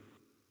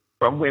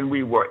from when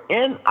we were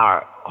in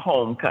our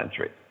home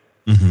country.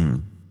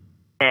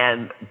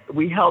 And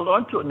we held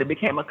on to it, and it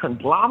became a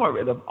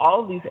conglomerate of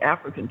all these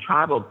African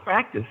tribal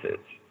practices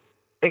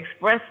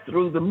expressed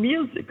through the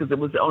music, because it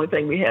was the only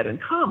thing we had in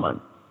common.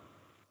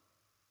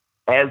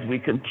 As we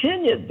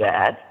continued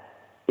that,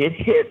 it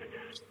hit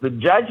the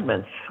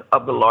judgments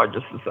of the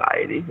larger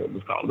society. It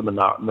was called the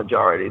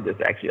majority.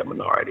 There's actually a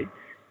minority.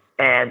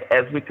 And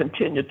as we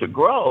continued to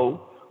grow,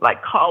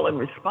 like call and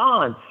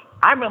response,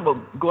 I remember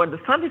going to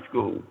Sunday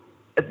school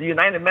at the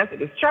United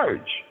Methodist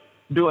Church,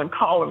 doing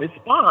call and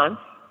response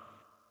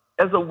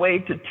as a way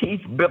to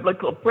teach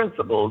biblical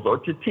principles or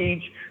to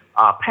teach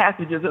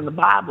passages in the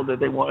Bible that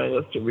they wanted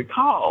us to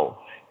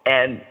recall.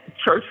 And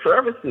church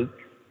services,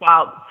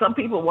 while some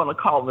people want to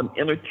call them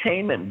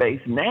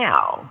entertainment-based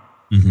now,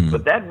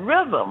 but that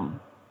rhythm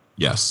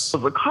was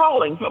a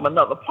calling from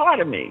another part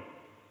of me.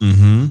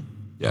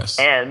 Yes.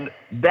 And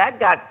that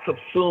got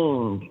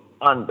subsumed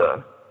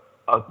under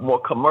a more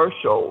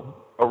commercial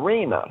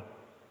arena,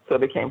 so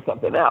it became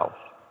something else.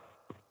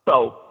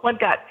 So what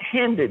got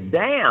handed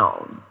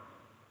down,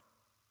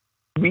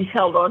 we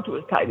held on to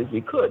as tight as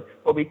we could.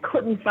 What we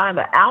couldn't find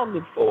an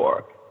outlet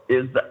for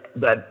is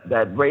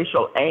that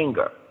racial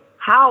anger.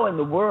 How in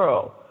the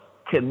world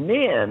can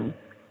men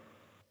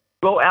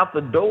go out the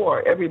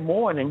door every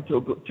morning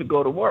to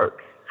go to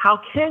work? How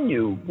can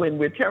you, when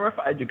we're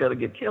terrified you're going to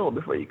get killed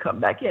before you come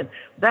back in?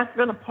 That's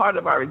been a part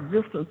of our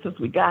existence since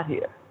we got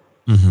here.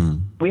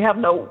 We have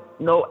no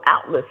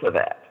outlet for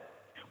that.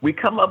 We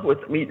come up with,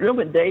 remember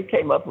when Dave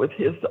came up with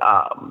his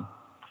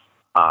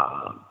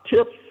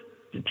tips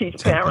to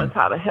teach parents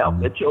how to help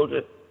their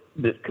children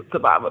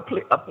survive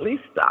a police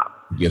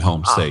stop? Get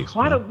home safe.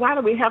 Why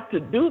do we have to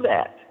do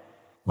that?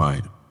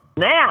 Right.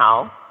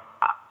 Now,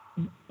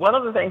 one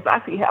of the things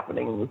I see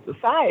happening in the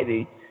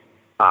society,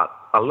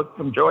 I look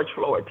from George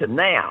Floyd to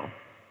now,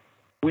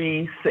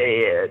 we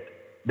said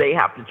they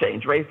have to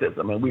change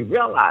racism, and we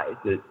realized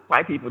that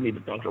white people need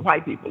to talk to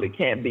white people. It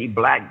can't be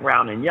black,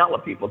 brown, and yellow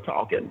people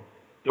talking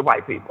to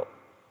white people.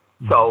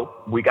 So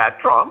we got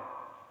Trump,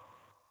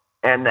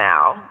 and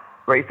now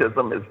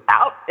racism is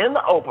out in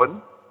the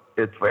open.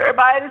 It's for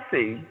everybody to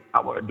see.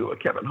 I want to do a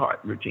Kevin Hart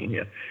routine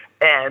here.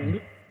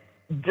 And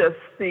just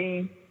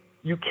see,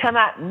 you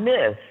cannot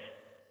miss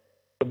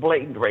the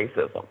blatant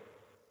racism.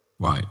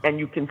 Right. And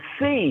you can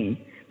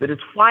see that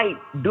it's white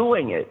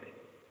doing it,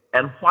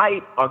 and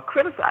white are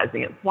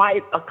criticizing it,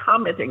 white are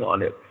commenting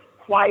on it,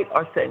 white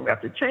are saying we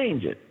have to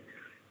change it.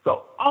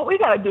 So all we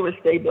got to do is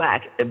stay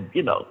black and,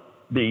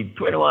 be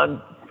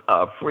 21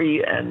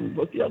 free, and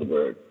what's the other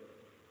word?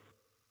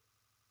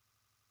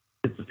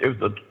 It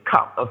was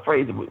a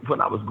phrase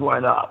when I was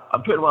growing up.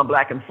 I'm 21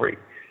 black and free,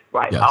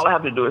 right? Yes. All I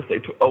have to do is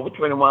say over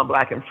 21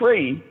 black and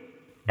free,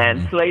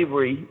 and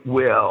slavery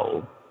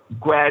will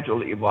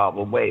gradually evolve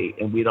away,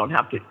 and we don't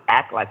have to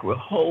act like we're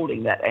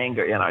holding that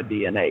anger in our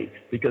DNA,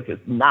 because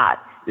it's not.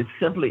 It's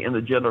simply in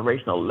the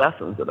generational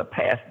lessons that are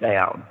passed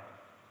down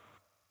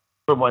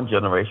from one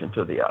generation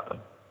to the other.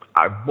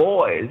 Our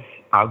boys,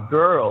 our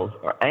girls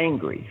are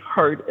angry,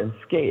 hurt, and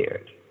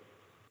scared.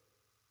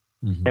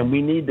 And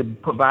we need to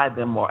provide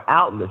them more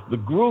outlets. The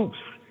groups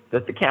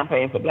that the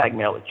Campaign for Black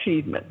Male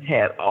Achievement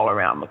had all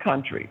around the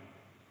country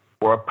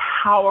were a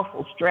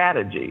powerful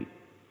strategy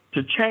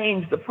to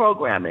change the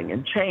programming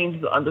and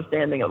change the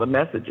understanding of the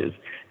messages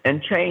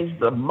and change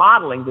the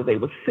modeling that they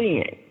were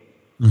seeing.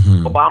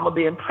 Obama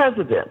being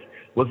president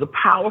was a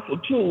powerful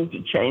tool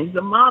to change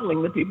the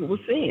modeling that people were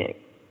seeing.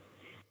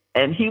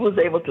 And he was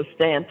able to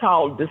stand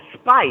tall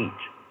despite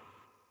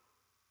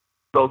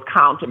those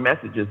counter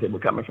messages that were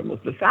coming from the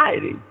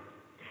society.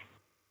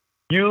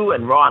 You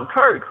and Ron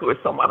Kirk, who is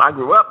someone I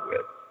grew up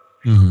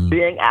with,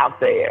 being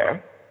out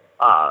there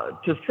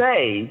to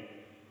say,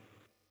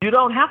 you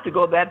don't have to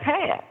go that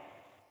path.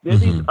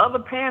 There's these other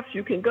paths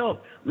you can go.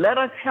 Let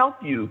us help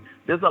you.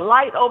 There's a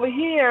light over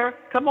here.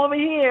 Come over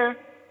here.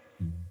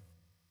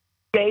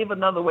 gave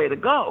another way to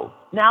go.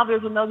 Now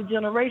there's another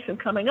generation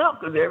coming up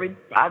because every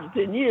 5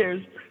 to 10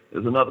 years,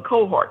 there's another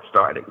cohort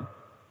starting.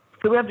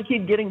 So we have to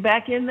keep getting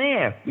back in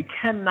there. We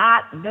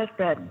cannot let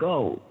that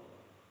go.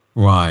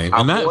 Right.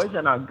 Our boys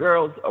and our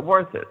girls are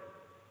worth it.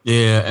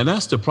 Yeah, and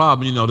that's the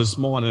problem. You know, this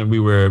morning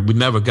we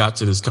never got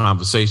to this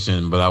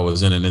conversation, but I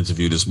was in an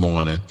interview this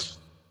morning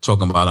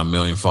talking about a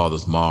Million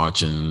Fathers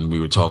March, and we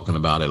were talking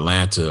about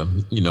Atlanta,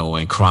 you know,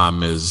 and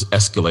crime is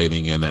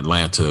escalating in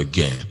Atlanta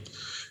again.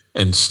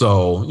 And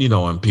so, you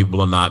know, and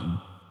people are not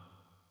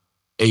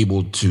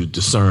able to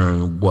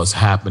discern what's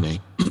happening.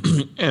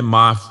 And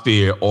my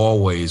fear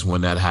always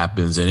when that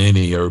happens in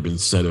any urban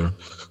center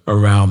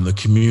around the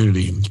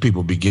community,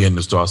 people begin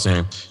to start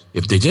saying,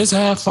 if they just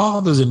had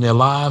fathers in their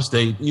lives,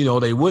 they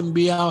wouldn't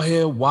be out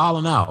here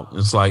wilding out.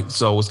 It's like,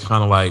 so it's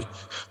kind of like,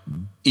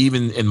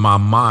 even in my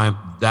mind,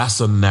 that's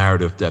a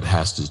narrative that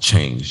has to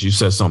change. You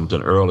said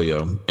something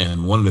earlier,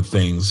 and one of the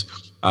things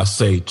I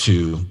say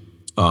to,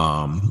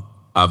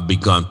 I've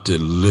begun to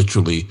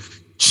literally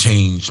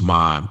change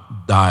my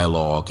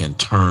dialogue and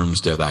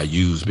terms that I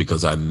use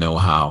because I know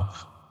how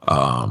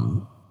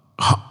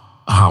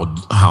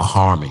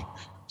harming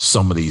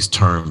some of these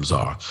terms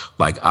are.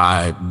 Like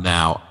I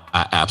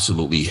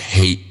absolutely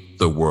hate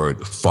the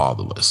word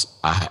fatherless.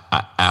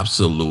 I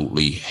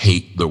absolutely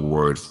hate the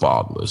word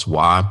fatherless.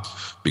 Why?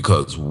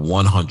 Because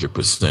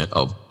 100%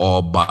 of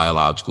all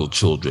biological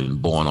children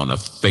born on the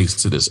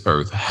face of this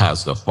earth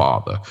has a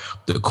father.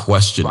 The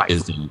question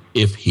isn't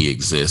if he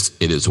exists,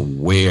 it is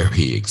where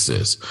he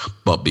exists.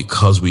 But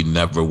because we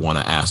never want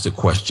to ask the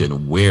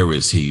question, where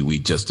is he? We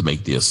just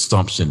make the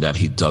assumption that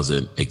he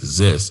doesn't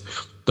exist.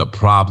 The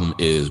problem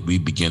is we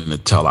begin to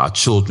tell our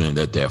children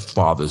that their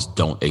fathers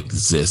don't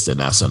exist, and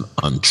that's an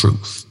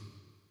untruth.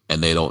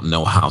 And they don't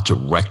know how to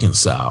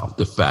reconcile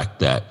the fact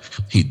that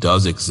he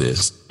does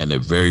exist. And the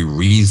very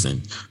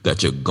reason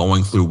that you're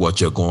going through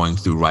what you're going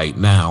through right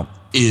now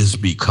is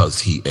because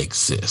he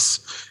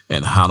exists.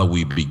 And how do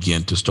we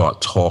begin to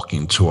start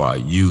talking to our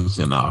youth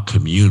and our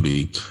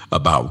community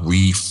about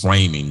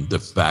reframing the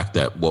fact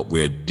that what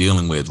we're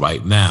dealing with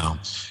right now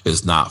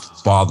is not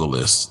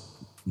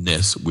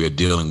fatherlessness, we're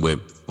dealing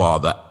with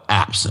father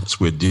absence.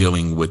 We're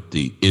dealing with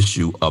the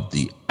issue of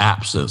the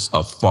absence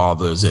of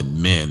fathers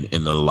and men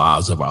in the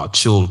lives of our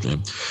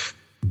children.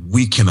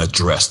 We can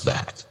address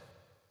that.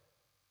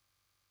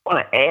 I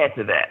want to add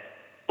to that.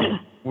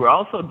 We're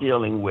also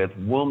dealing with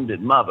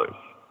wounded mothers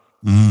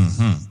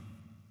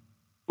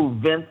who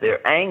vent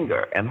their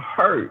anger and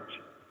hurt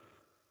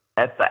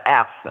at the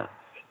absence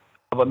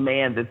of a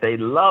man that they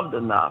loved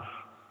enough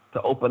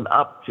to open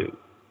up to.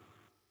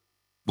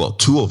 Well,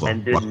 two of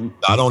them.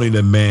 Not only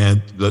the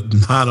man,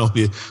 not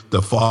only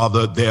the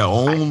father,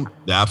 the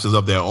absence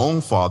of their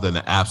own father and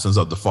the absence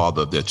of the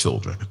father of their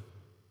children.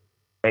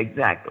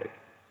 Exactly.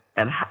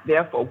 And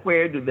therefore,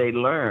 where do they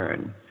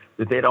learn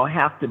that they don't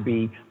have to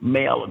be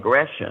male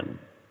aggression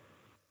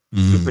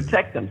to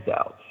protect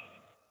themselves?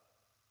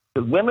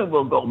 Because women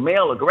will go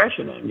male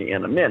aggression on you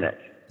in a minute.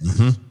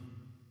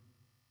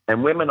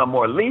 And women are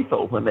more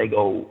lethal when they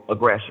go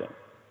aggression.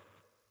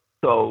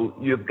 So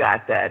you've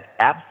got that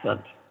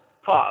absent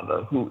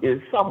father who is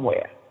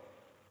somewhere.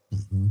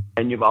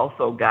 And you've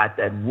also got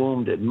that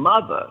wounded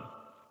mother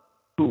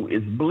who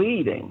is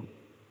bleeding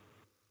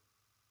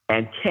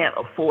and can't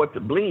afford to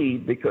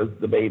bleed because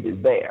the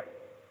baby's there.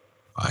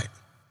 Right.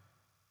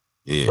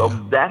 Yeah. So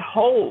that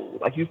whole,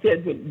 like you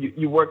said,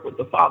 you work with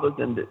the fathers,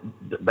 and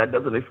that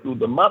doesn't exclude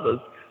the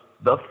mothers.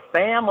 The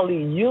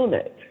family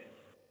unit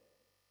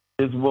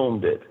is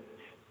wounded.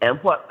 And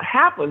what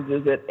happens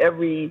is that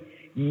every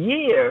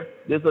year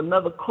there's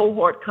another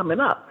cohort coming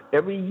up.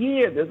 Every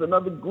year there's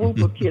another group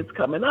of kids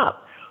coming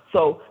up.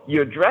 So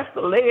you address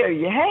the layer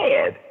you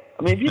had.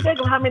 I mean, if you think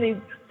of how many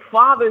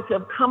fathers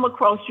have come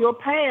across your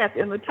path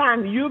in the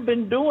time you've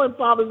been doing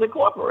Fathers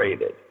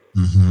Incorporated.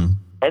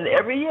 And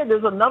every year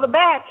there's another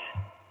batch.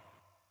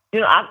 You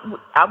know,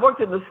 I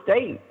worked in the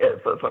state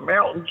for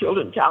Maryland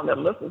Children and Child and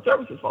Adolescent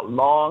Services for a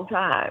long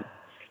time.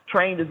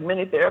 Trained as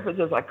many therapists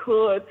as I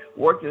could,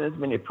 worked in as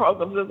many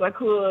programs as I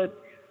could.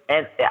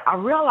 And I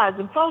realized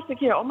in foster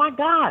care, oh my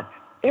God,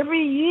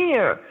 every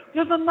year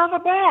there's another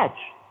batch.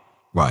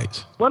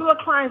 Right. One of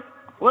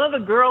the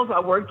girls I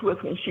worked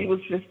with when she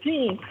was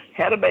 15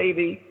 had a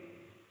baby,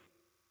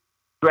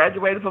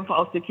 graduated from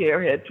foster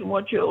care, had 2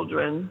 more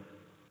children,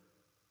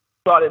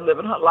 started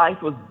living her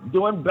life, was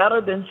doing better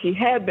than she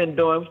had been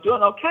doing, was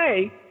doing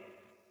okay,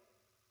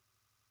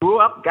 grew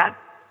up, got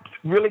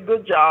really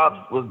good jobs,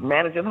 was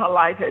managing her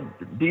life, had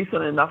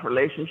decent enough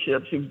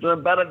relationships. She was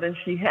doing better than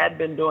she had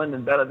been doing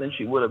and better than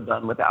she would have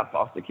done without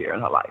foster care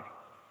in her life.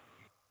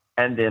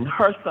 And then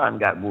her son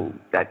got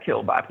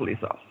killed by a police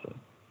officer.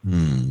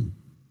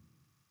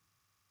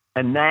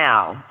 And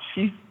now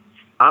she,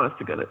 honest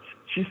to goodness,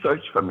 she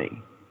searched for me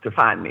to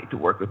find me, to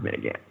work with me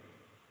again.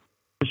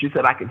 She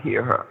said I could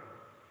hear her.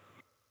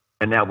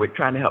 And now we're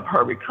trying to help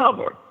her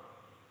recover.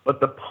 But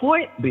the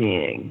point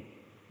being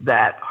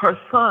that her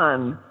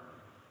son,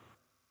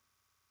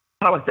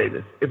 how do I say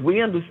this? If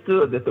we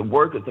understood that the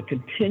work is a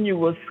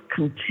continuous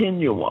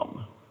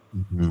continuum,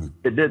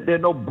 There are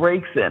no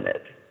breaks in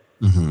it.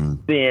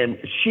 Then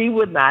she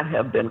would not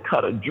have been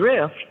cut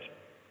adrift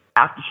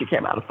after she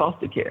came out of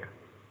foster care.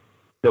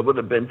 There would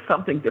have been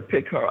something to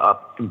pick her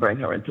up and bring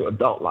her into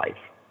adult life.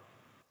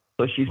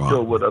 So she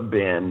still would have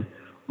been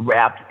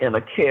wrapped in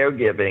a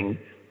caregiving,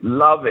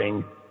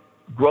 loving,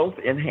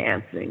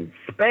 growth-enhancing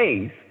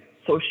space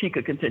so she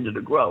could continue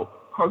to grow.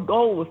 Her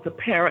goal was to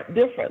parent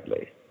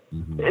differently.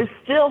 It's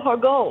still her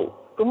goal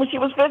from when she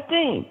was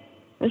 15.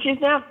 And she's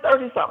now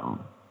 30-something,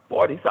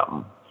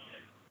 40-something.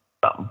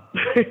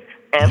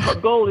 And her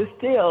goal is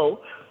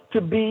still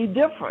to be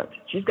different.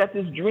 She's got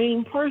this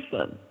dream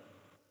person.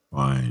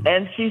 Right.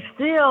 And she's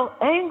still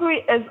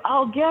angry as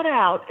all get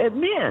out at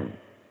men.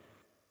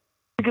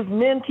 Because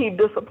men keep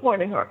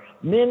disappointing her.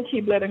 Men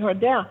keep letting her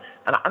down.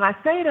 And I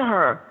say to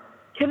her,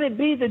 can it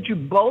be that you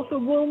both are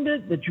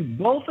wounded, that you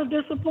both are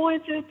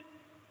disappointed?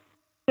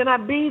 Can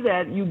it be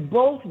that you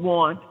both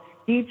want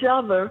each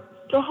other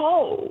to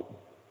hold?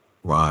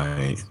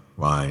 Right.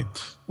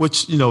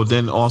 Which,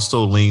 then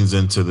also leans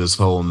into this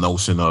whole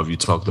notion of, you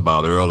talked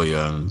about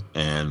earlier,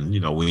 and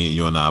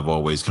you and I have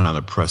always kind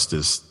of pressed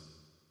this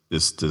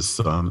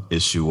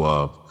issue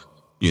of,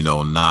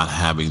 not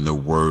having the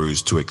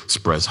words to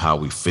express how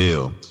we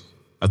feel.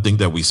 I think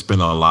that we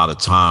spend a lot of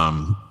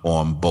time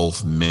on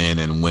both men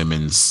and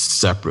women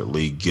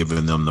separately,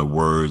 giving them the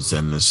words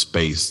and the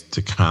space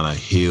to kind of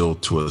heal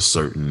to a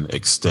certain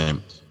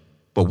extent.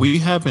 But we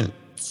haven't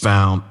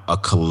found a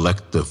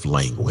collective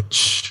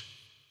language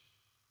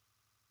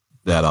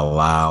that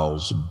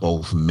allows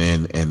both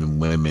men and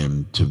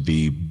women to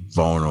be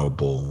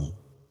vulnerable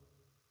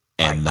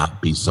and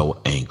not be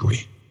so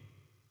angry.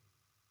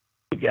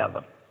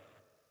 Together.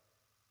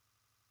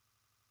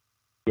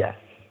 Yes.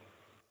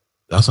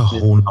 That's a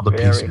whole nother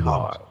piece of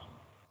work.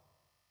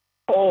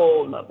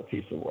 Whole nother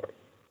piece of work.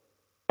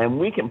 And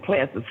we can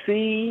plant the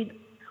seed,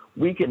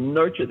 we can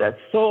nurture that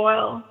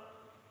soil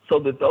so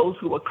that those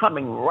who are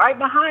coming right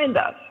behind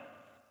us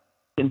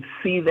can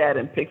see that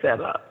and pick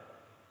that up.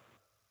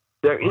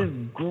 There is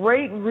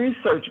great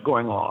research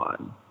going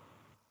on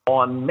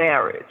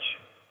marriage,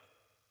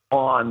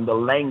 on the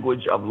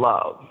language of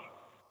love,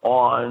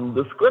 on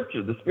the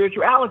scripture, the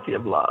spirituality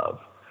of love,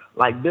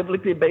 like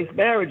biblically based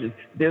marriages.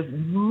 There's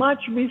much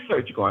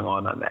research going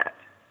on that.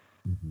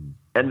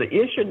 And the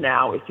issue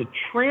now is to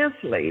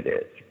translate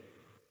it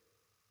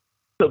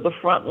to the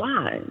front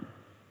line.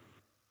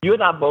 You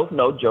and I both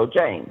know Joe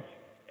James,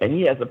 and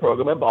he has a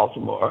program in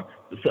Baltimore,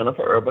 the Center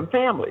for Urban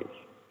Families.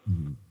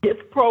 His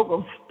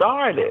program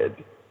started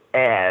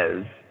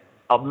as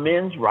a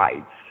men's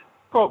rights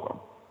program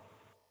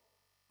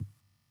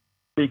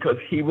because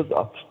he was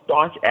a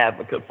staunch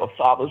advocate for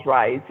fathers'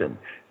 rights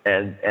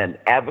and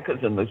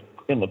advocates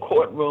in the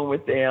courtroom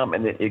with them,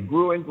 and it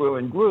grew and grew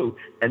and grew.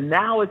 And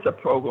now it's a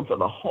program for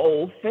the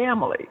whole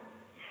family.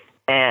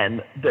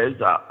 And there's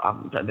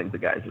I'm trying to think of the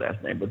guy's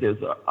last name, but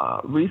there's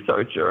a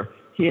researcher,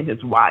 he and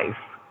his wife,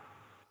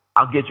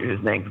 I'll get you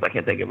his name because I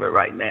can't think of it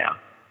right now,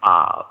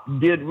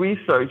 did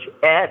research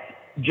at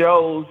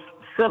Joe's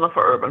Center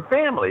for Urban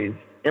Families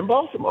in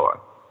Baltimore.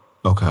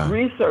 Okay.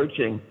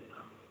 Researching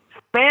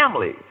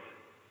families,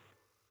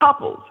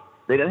 couples.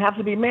 They didn't have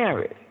to be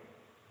married.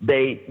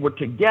 They were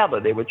together.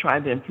 They were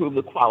trying to improve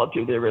the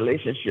quality of their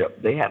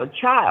relationship. They had a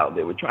child.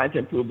 They were trying to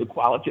improve the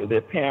quality of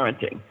their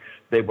parenting.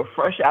 They were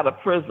fresh out of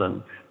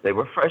prison. They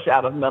were fresh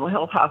out of mental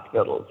health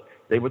hospitals.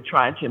 They were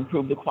trying to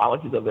improve the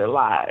qualities of their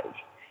lives.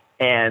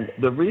 And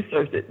the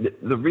research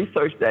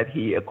that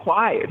he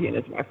acquired, he and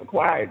his wife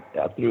acquired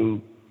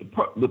through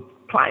the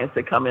clients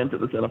that come into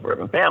the Center for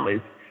Urban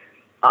Families,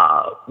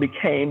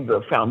 became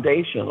the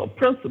foundational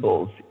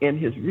principles in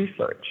his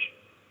research.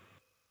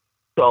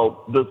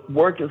 So the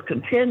work is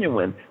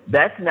continuing.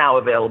 That's now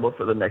available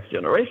for the next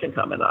generation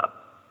coming up.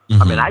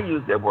 I mean, I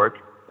use their work.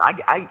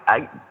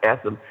 I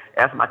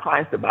ask my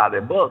clients to buy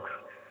their books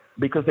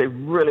because they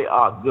really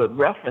are good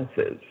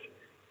references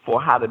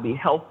for how to be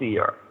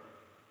healthier.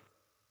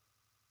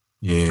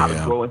 Yeah. How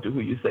to grow into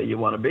who you say you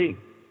want to be.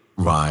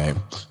 Right.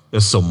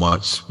 There's so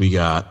much. We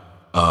got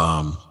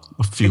a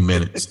few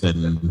minutes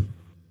and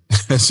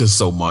it's just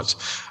so much.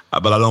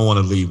 But I don't want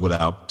to leave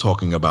without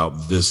talking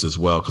about this as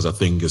well, because I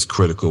think it's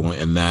critical,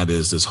 and that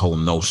is this whole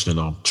notion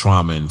of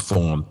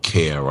trauma-informed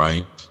care,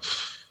 right?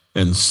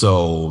 And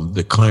so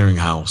the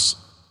Clearinghouse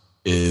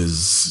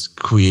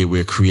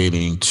we're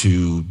creating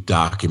 2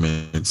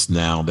 documents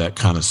now that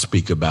kind of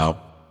speak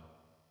about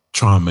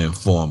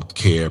trauma-informed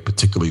care,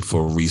 particularly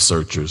for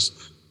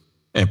researchers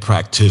and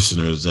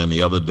practitioners. And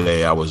the other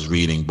day I was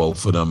reading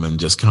both of them and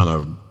just kind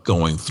of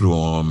going through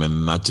them,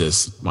 and not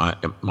just my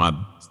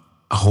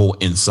whole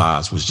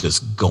insides was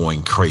just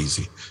going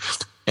crazy.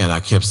 And I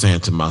kept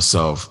saying to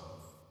myself,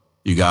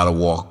 you got to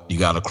walk, you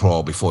got to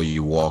crawl before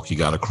you walk, you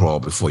got to crawl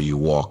before you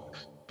walk,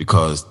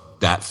 because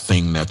that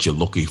thing that you're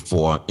looking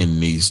for in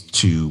these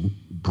 2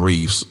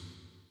 briefs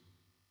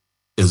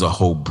is a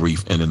whole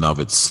brief in and of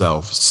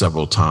itself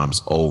several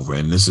times over.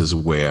 And this is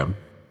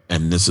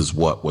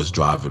what was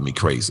driving me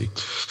crazy,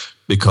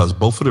 because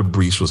both of the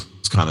briefs was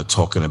kind of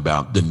talking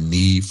about the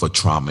need for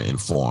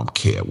trauma-informed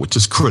care, which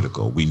is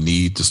critical. We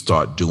need to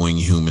start doing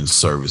human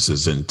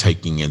services and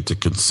taking into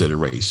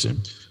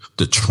consideration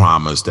the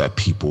traumas that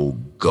people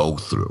go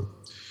through.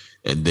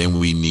 And then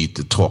we need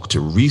to talk to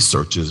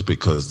researchers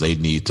because they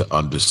need to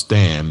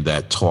understand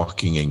that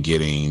talking and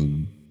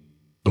getting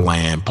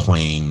bland,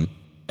 plain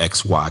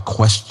XY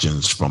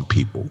questions from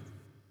people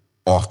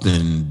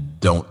often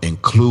don't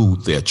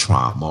include their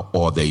trauma,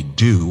 or they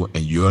do,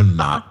 and you're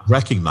not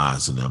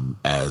recognizing them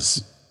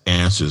as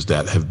answers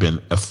that have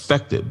been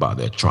affected by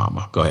their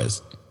trauma. Go ahead.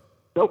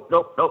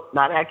 Nope,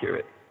 not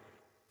accurate.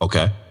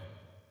 Okay.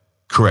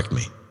 Correct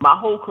me. My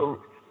whole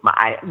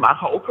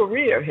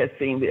career has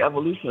seen the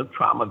evolution of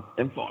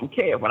trauma-informed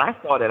care. When I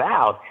started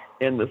out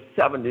in the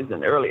 70s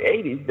and early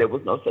 80s, there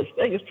was no such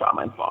thing as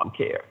trauma-informed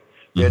care.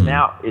 There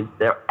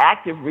are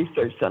active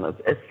research centers,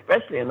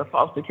 especially in the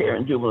foster care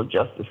and juvenile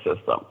justice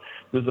system.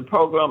 There's a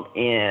program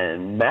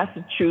in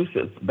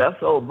Massachusetts,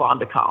 Bessel van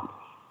de Kamp,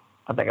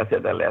 I think I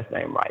said that last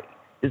name right,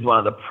 is one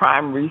of the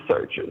prime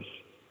researchers.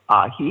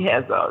 He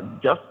has a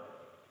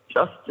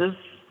Justice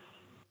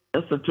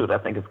Institute, I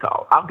think it's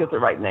called. I'll get the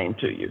right name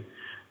to you.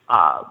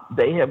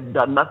 They have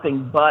done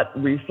nothing but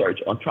research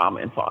on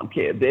trauma-informed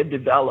care. They've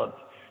developed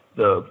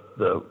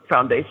the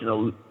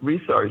foundational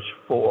research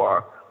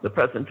for the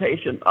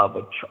presentation of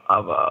a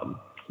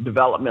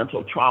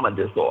developmental trauma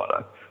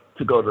disorder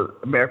to go to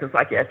American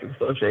Psychiatric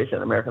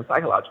Association, American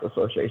Psychological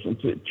Association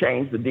to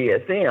change the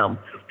DSM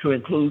to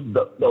include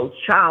those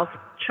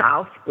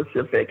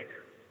child-specific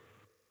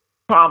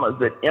traumas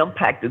that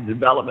impact the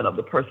development of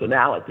the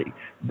personality.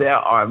 There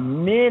are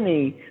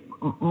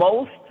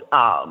most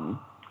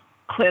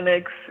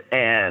clinics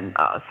and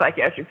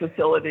psychiatric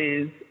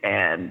facilities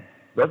and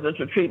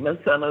residential treatment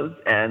centers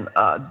and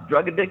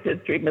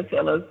drug-addicted treatment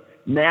centers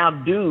now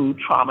do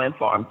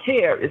trauma-informed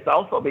care. It's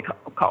also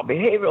called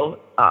behavioral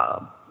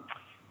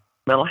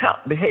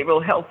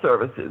health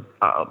services,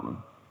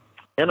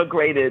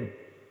 integrated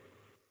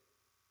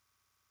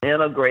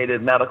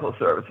medical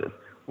services,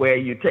 where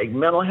you take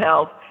mental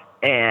health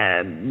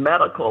and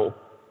medical,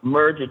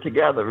 merge it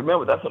together.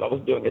 Remember, that's what I was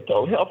doing at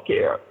Total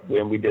Healthcare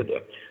when we did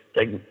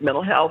take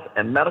mental health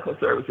and medical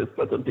services,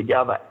 put them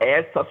together,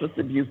 add substance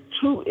abuse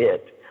to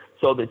it,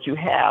 so that you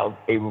have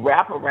a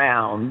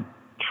wraparound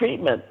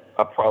treatment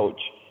approach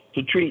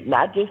to treat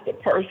not just the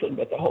person,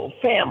 but the whole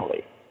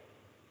family,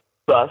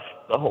 thus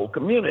the whole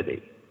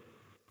community.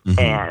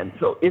 And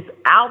so it's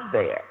out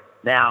there.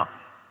 Now,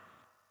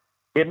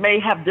 it may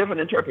have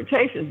different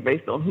interpretations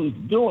based on who's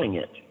doing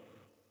it,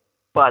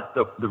 but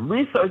the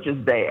research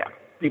is there.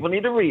 People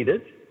need to read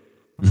it.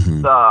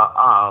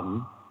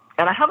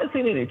 And I haven't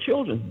seen any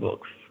children's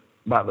books,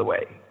 by the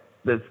way,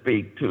 that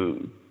speak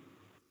to,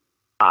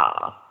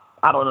 I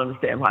don't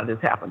understand why this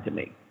happened to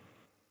me,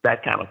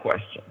 that kind of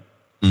question.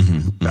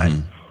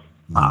 Right?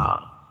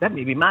 That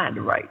may be mine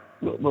to write.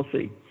 We'll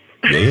see.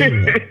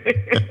 Yeah.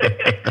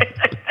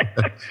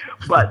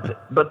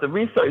 But the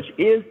research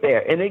is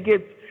there, and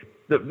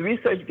the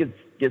research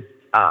gets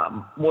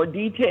more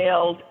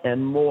detailed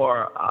and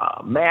more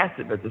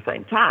massive at the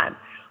same time.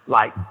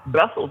 Like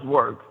Bessel's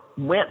work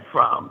went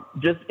from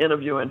just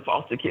interviewing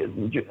foster kids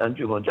and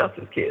juvenile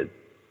justice kids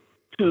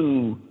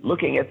to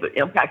looking at the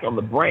impact on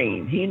the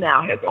brain. He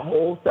now has a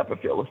whole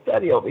separate field of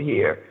study over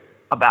here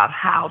about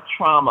how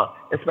trauma,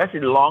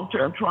 especially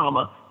long-term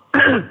trauma,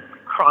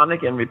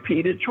 chronic and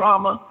repeated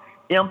trauma,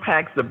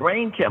 impacts the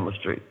brain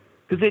chemistry,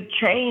 because it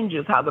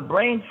changes how the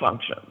brain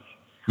functions.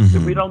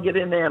 If we don't get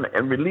in there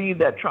and relieve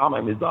that trauma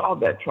and resolve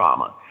that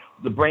trauma,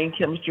 the brain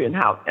chemistry and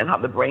how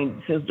the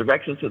brain sends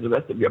directions to the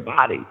rest of your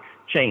body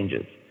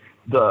changes.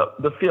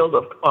 The field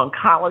of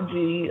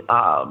oncology,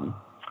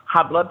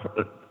 high blood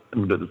pressure,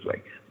 let me do it this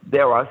way.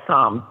 There are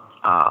some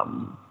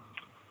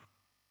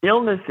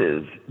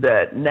illnesses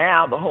that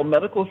now the whole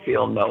medical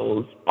field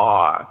knows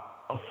are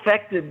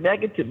affected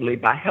negatively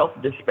by health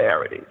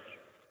disparities.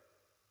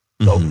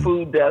 So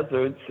food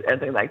deserts and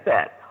things like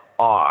that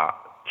are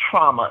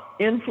trauma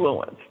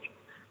influenced.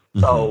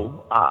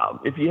 So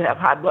if you have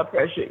high blood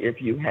pressure, if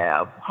you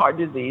have heart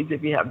disease,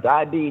 if you have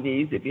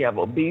diabetes, if you have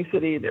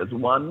obesity, there's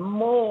one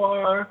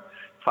more,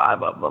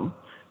 5 of them,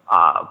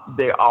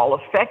 they're all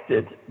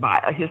affected by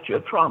a history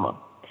of trauma.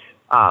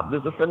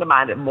 There's a friend of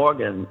mine at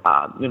Morgan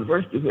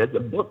University who has a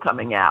book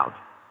coming out.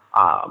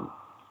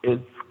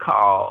 It's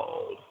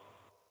called,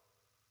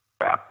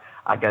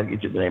 I got to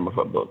get you the name of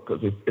her book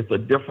because it's a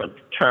different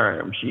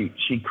term.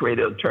 She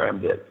created a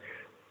term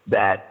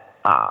that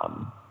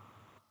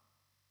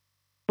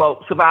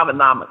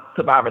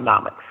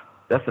survivornomics.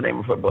 That's the name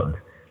of her book.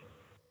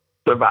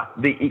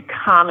 The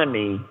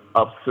economy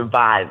of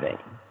surviving.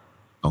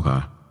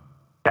 Okay.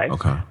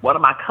 One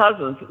of my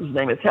cousins, whose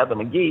name is Heather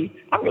McGee,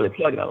 I'm really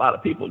plugging a lot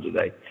of people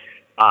today,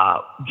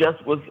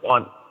 just was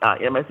on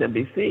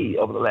MSNBC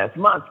over the last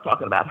month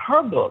talking about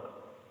her book,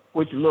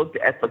 which looked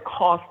at the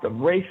cost of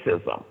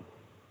racism.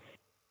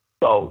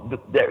 So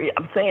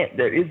I'm saying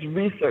there is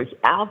research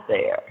out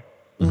there.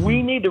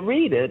 We need to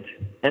read it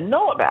and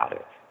know about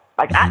it.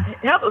 Like,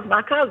 Heather's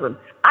my cousin.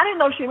 I didn't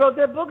know she wrote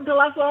that book until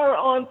I saw her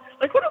on,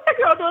 like, what is that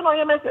girl doing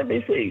on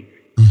MSNBC?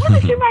 When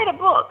did she write a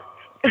book?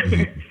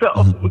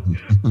 So,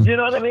 you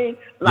know what I mean?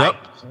 Like,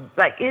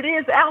 like it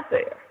is out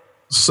there.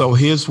 So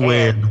here's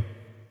where,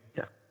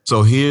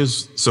 so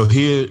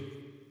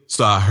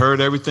I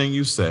heard everything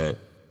you said,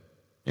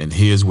 and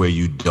here's where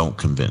you don't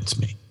convince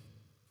me.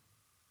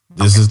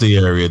 This is the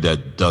area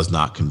that does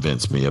not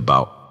convince me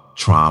about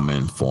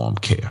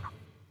trauma-informed care.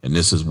 And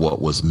this is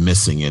what was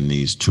missing in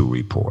these two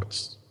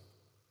reports.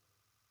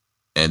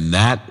 And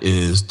that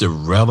is the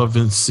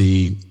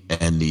relevancy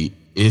and the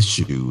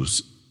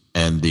issues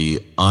and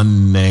the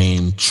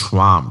unnamed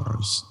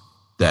traumas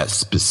that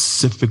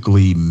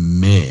specifically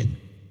men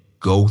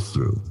go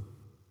through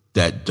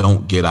that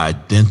don't get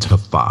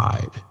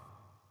identified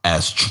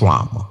as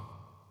trauma.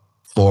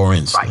 For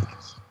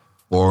instance,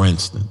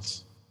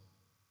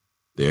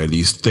 there are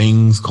these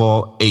things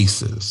called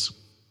ACEs,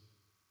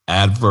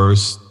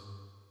 adverse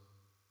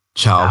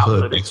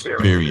childhood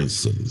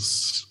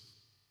experiences.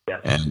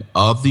 Yes. And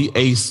of the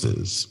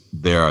ACEs,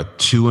 there are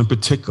two in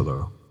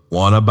particular,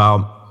 one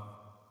about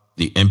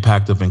the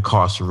impact of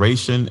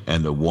incarceration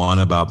and the one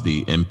about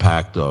the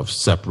impact of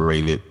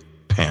separated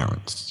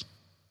parents.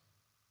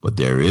 But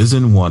there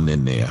isn't one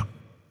in there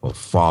for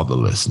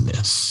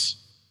fatherlessness,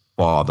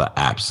 father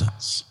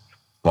absence.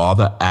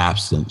 Father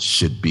absence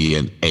should be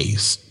an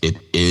ACE. It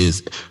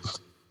is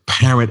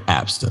parent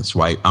absence,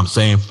 right? I'm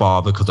saying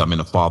father because I'm in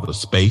a father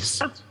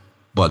space,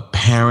 but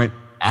parent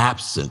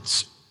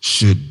absence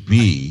should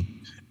be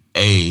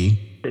a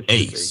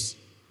ACE.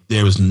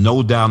 There is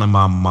no doubt in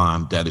my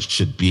mind that it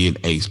should be an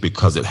ACE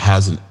because it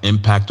has an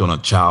impact on a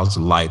child's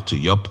life, to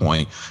your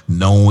point,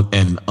 known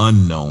and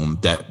unknown,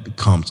 that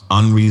becomes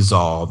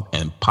unresolved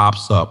and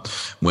pops up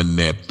when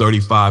they're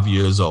 35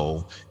 years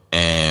old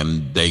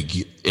and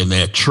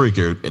they're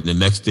triggered, and the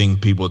next thing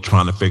people are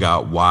trying to figure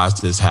out why is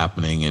this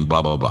happening and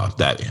blah, blah, blah,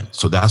 that end.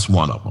 So that's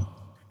one of them.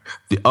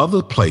 The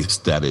other place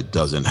that it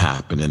doesn't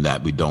happen and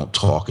that we don't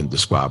talk and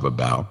describe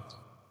about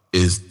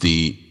is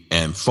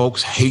and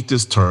folks hate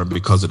this term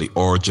because of the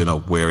origin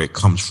of where it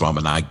comes from,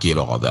 and I get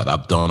all that.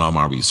 I've done all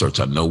my research.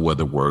 I know where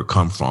the word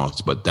comes from,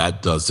 but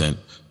that doesn't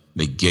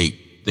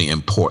negate the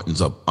importance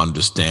of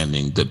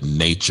understanding the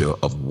nature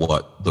of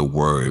what the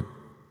word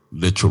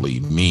literally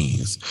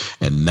means,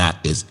 and that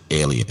is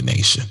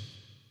alienation.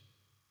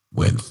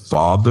 When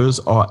fathers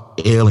are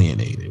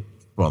alienated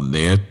from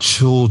their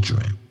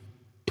children,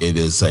 it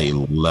is a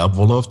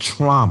level of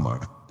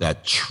trauma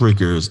that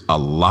triggers a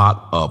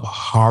lot of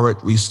horrid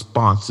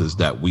responses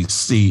that we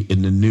see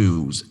in the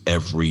news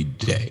every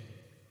day.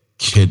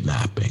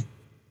 Kidnapping,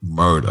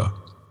 murder,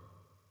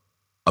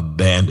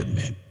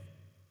 abandonment,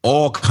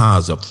 all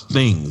kinds of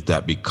things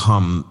that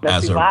become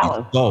as a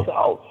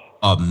result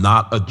of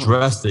not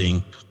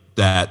addressing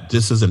that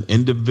this is an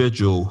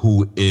individual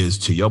who is,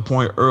 to your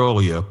point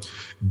earlier,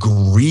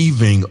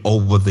 grieving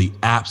over the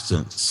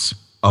absence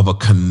of a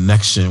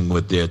connection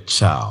with their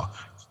child.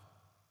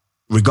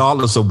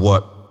 Regardless of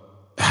what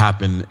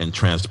happened and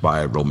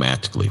transpired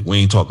romantically, we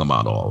ain't talking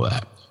about all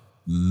that.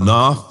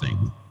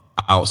 Nothing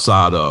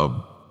outside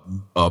of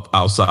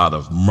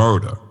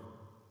murder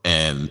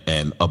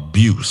and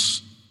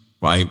abuse,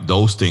 right?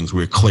 Those things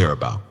we're clear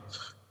about.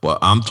 But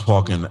I'm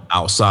talking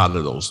outside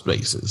of those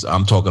spaces.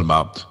 I'm talking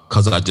about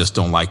because I just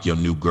don't like your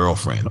new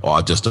girlfriend, or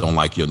I just don't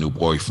like your new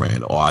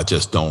boyfriend, or I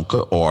just don't,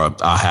 or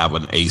I have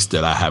an ace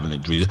that I haven't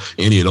agreed.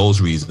 Any of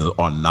those reasons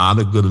are not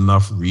a good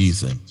enough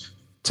reason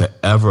to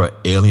ever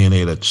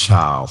alienate a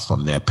child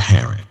from their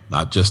parent,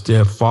 not just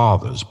their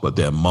fathers, but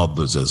their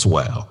mothers as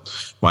well,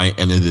 right?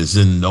 And it is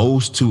in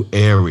those two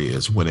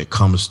areas when it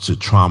comes to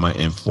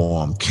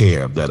trauma-informed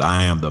care that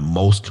I am the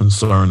most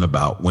concerned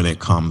about when it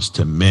comes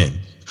to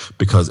men.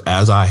 Because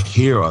as I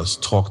hear us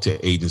talk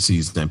to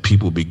agencies and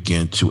people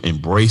begin to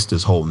embrace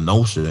this whole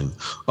notion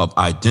of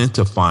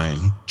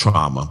identifying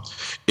trauma,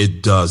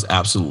 it does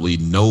absolutely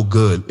no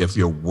good if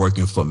you're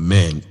working for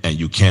men and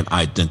you can't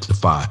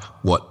identify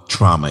what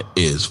trauma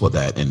is for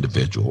that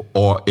individual,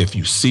 or if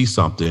you see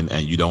something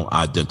and you don't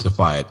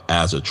identify it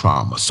as a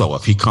trauma. So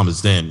if he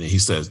comes in and he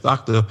says,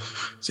 "Doctor,"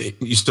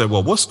 you said,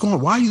 "Well,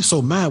 why are you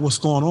so mad? What's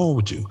going on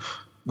with you?"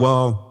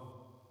 Well,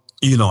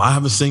 I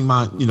haven't seen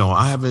my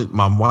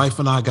wife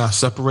and I got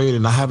separated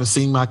and I haven't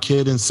seen my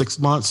kid in 6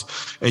 months.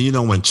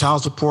 And, when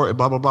child support and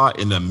blah, blah, blah.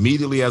 And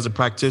immediately as a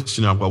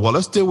practitioner, I'm going, well,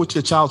 let's deal with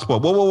your child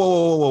support.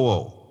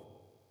 Whoa.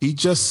 He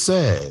just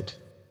said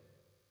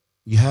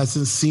he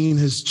hasn't seen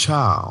his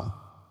child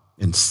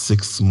in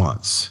 6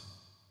 months.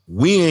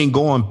 We ain't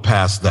going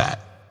past that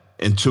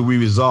until we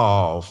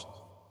resolve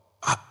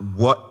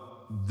what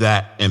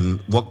that and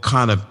what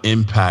kind of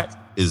impact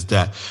is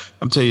that.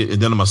 I'm telling you, and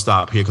then I'm going to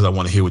stop here because I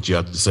want to hear what you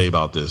have to say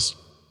about this.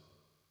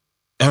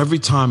 Every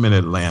time in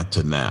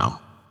Atlanta now,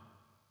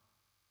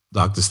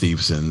 Dr.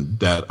 Stevenson,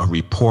 that a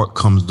report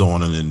comes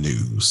on in the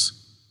news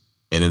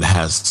and it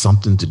has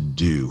something to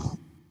do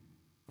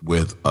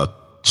with a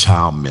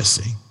child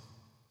missing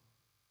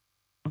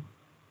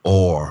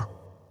or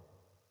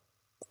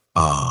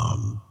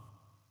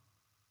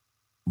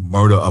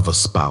murder of a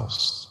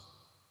spouse,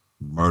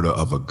 murder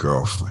of a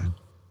girlfriend,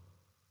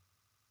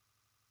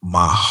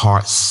 my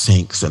heart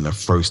sinks, and the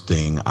first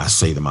thing I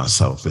say to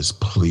myself is,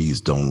 please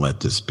don't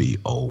let this be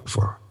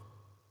over.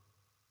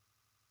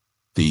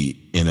 The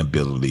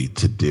inability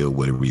to deal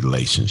with a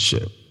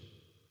relationship.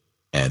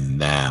 And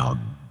now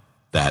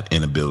that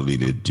inability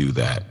to do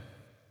that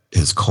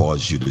has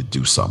caused you to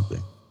do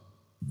something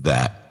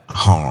that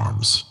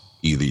harms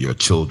either your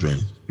children,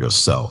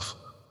 yourself,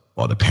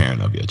 or the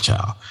parent of your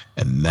child.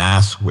 And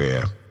that's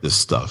where this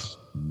stuff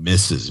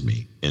misses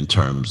me in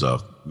terms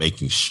of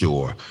making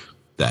sure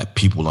that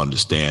people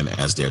understand,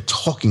 as they're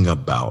talking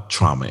about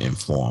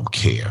trauma-informed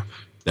care,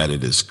 that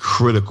it is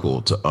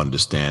critical to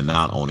understand,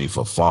 not only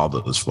for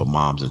fathers, for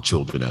moms and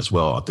children as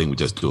well. I think we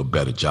just do a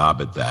better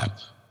job at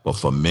that. But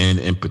for men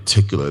in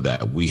particular,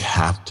 that we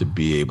have to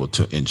be able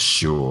to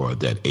ensure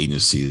that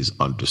agencies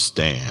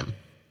understand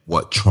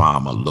what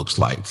trauma looks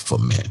like for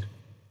men.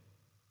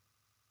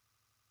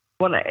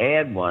 I want to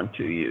add one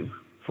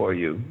for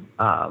you.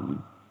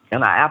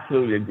 And I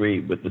absolutely agree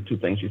with the two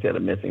things you said are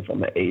missing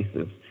from the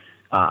ACEs.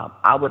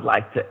 I would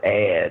like to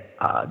add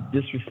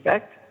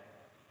disrespect,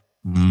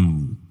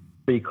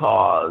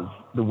 because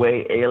the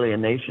way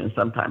alienation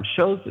sometimes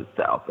shows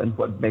itself, and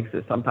what makes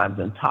it sometimes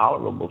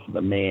intolerable for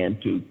the man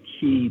to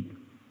keep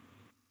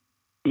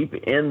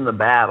in the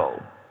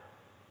battle,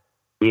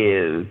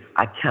 is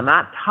I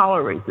cannot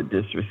tolerate the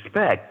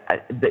disrespect.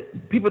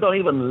 People don't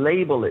even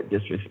label it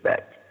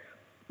disrespect.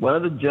 One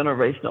of the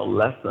generational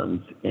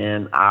lessons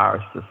in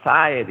our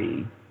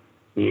society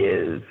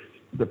is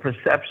the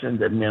perception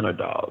that men are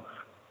dogs.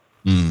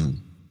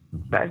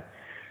 Okay?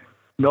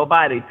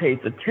 Nobody pays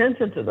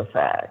attention to the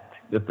fact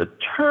that the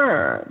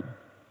term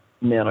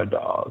men are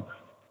dogs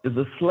is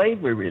a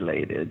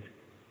slavery-related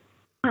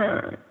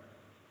term.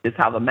 It's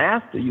how the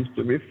master used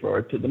to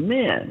refer to the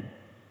men,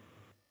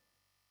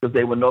 because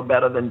they were no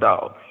better than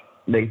dogs.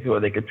 They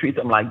could treat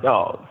them like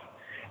dogs.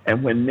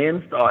 And when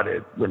men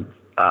started,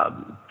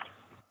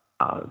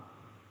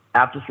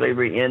 after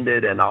slavery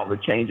ended and all the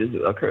changes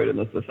that occurred in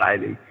the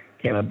society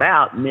came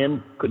about,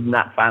 men could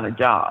not find a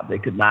job. They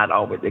could not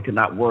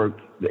work.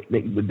 They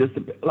would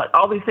disappear. Like,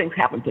 all these things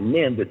happened to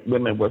men that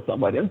women were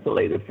somewhat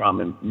insulated from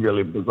in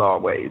really bizarre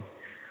ways.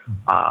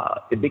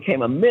 It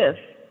became a myth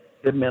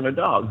that men are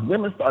dogs.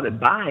 Women started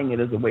buying it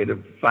as a way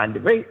to find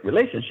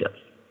relationships.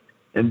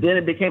 And then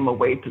it became a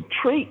way to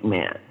treat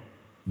men.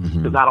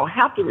 Because I don't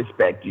have to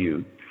respect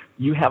you.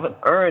 You haven't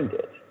earned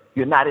it.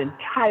 You're not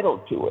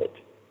entitled to it.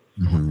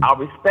 I'll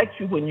respect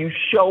you when you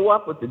show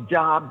up with a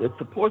job that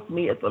supports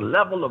me at the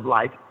level of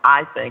life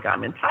I think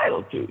I'm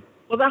entitled to.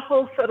 Well, that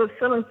whole set of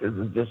sentences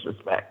is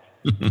disrespect.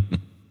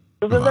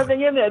 There's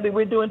nothing in there that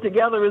we're doing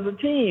together as a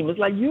team. It's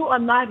like, you are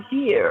not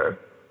here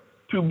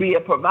to be a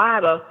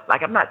provider.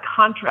 Like, I'm not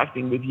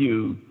contracting with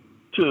you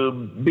to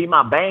be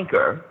my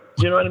banker,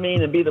 you know what I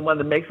mean, and be the one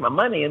that makes my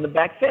money in the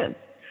back fence.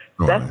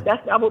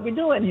 That's not what we're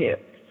doing here.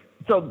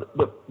 So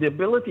the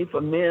ability for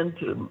men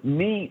to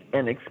meet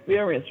and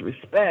experience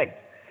respect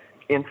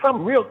in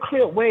some real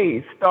clear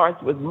ways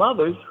starts with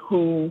mothers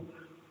who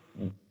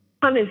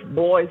punish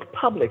boys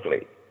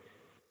publicly,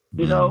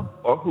 you know,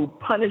 or who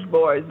punish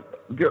boys.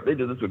 They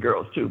do this with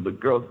girls too, but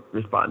girls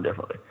respond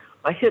differently,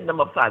 by hitting them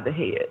upside the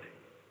head.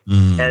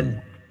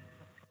 And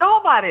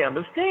nobody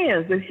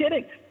understands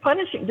that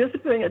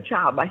disciplining a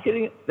child by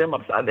hitting them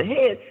upside the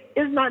head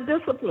is not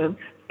discipline,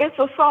 it's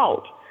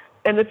assault.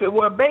 And if it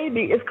were a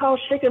baby, it's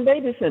called shaken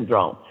baby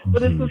syndrome.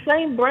 But it's the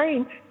same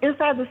brain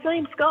inside the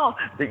same skull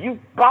that you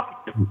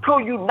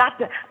told you not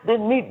to,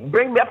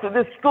 bring me up to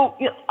this school,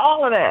 you know,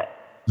 all of that.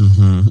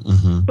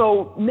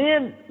 So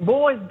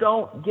boys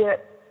don't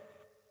get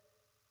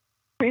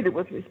treated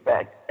with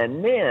respect,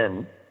 and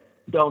men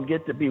don't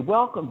get to be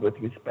welcomed with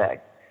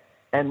respect.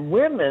 And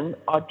women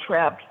are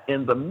trapped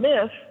in the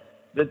myth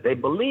that they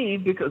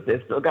believe, because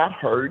they've still got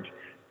hurt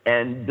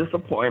and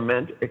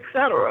disappointment,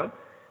 etc.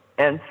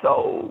 And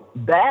so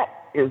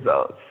that is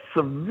a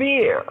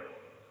severe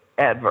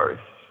adverse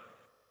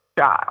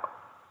child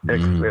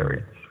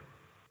experience.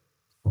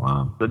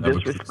 Wow. The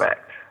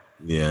disrespect.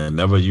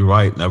 You're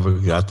right. Never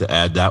got to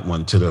add that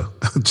one to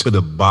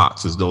the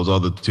box as those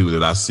other two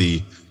that I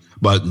see.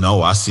 But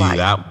no, I see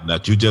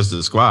that you just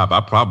described. I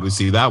probably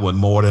see that one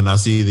more than I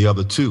see the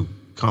other two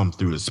come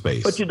through the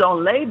space. But you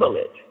don't label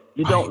it.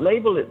 You don't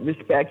label it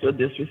respect or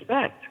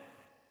disrespect.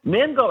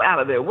 Men go out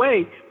of their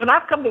way. When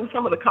I've come to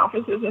some of the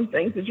conferences and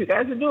things that you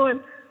guys are doing,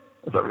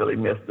 which I really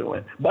miss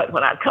doing, but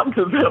when I come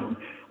to them,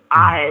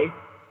 I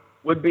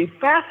would be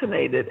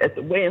fascinated at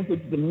the way in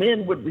which the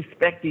men would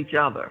respect each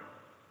other.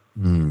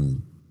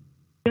 You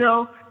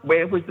know,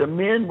 way in which the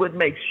men would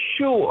make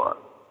sure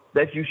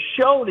that you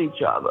showed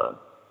each other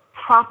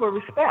proper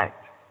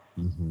respect.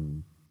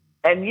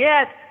 And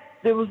yet,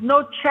 there was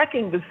no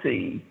checking to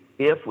see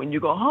if, when you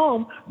go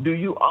home, do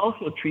you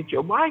also treat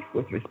your wife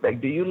with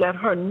respect? Do you let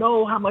her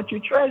know how much you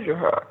treasure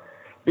her?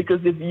 Because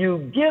if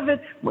you give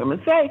it,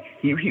 women say,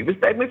 he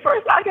respect me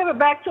first, I give it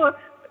back to him.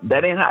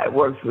 That ain't how it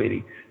works,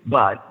 sweetie.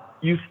 But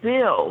you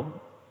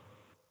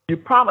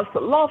promise to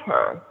love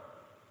her,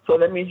 So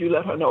that means you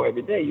let her know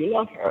every day you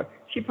love her.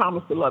 She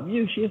promised to love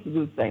you. She has to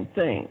do the same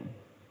thing.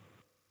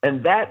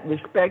 And that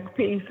respect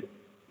piece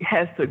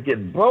has to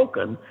get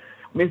broken.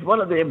 I mean, it's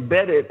one of the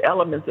embedded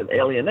elements in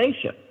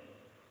alienation,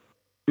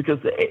 because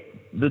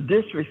the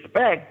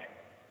disrespect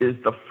is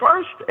the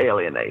first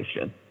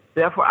alienation.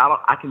 Therefore,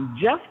 I can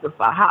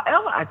justify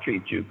however I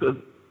treat you, because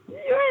you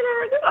ain't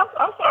earned it.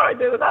 I'm sorry,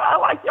 dude. I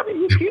like you. I mean,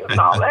 you're cute and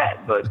all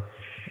that, but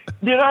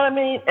you know what I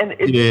mean? And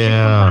it just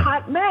becomes a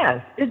hot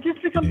mess. It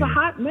just becomes a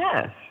hot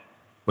mess.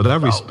 But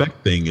that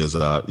respect thing is,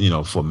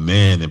 for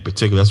men in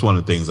particular, that's one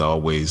of the things I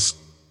always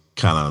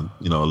kind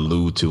of,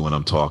 allude to when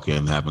I'm talking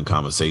and having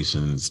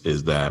conversations,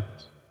 is that,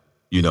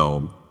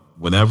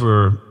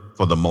 whenever,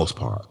 for the most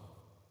part,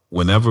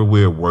 whenever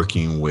we're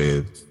working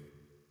with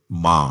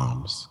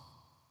moms,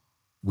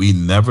 we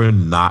never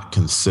not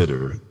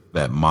consider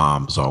that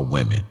moms are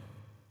women.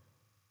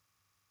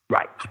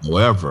 Right.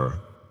 However,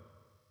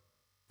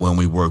 when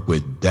we work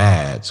with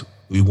dads,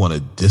 we want to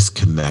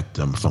disconnect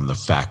them from the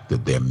fact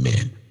that they're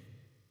men.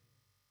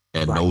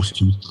 And those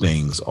two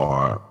things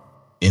are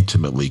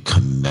intimately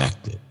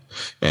connected.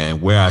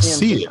 And where I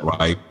see it,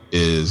 right,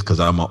 is because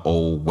I'm an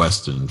old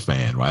Western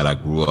fan, right? I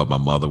grew up, my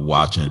mother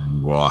watching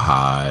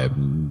Rawhide,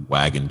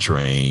 Wagon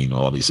Train,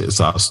 all these things.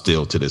 So I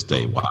still to this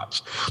day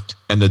watch.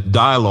 And the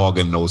dialogue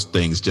in those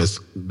things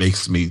just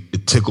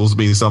it tickles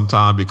me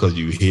sometimes, because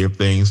you hear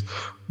things.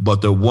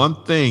 But the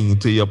one thing,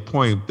 to your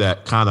point,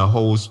 that kind of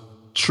holds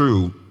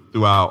true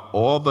throughout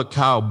all the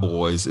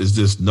cowboys is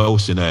this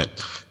notion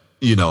that,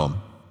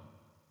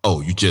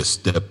 oh, you just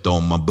stepped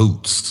on my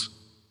boots.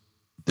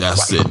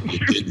 That's it. You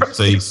didn't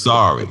say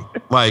sorry.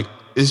 Like,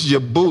 it's your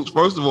boots.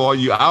 First of all,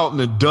 you're out in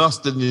the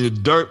dust and the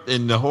dirt,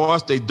 and the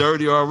horse, they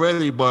dirty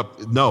already.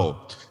 But no,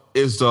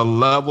 it's a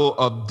level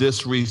of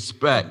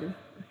disrespect.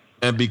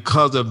 And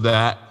because of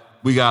that,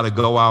 we got to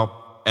go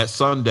out at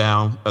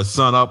sundown, or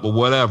sun up, or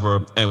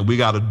whatever, and we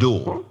got to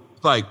duel.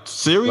 Like,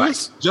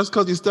 serious? Right. Just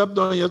because you stepped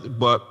on your...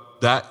 But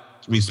that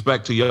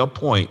respect, to your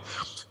point,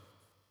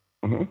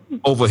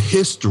 over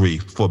history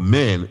for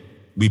men,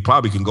 we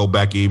probably can go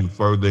back even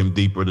further and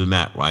deeper than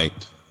that, right?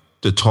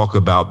 To talk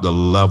about the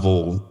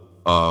level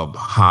of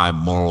high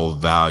moral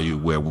value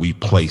where we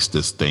place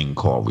this thing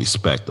called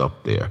respect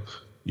up there,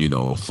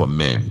 for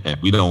men. And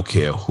we don't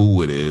care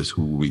who it is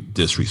who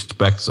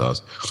disrespects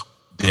us.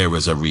 There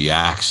is a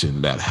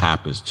reaction that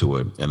happens to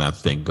it. And I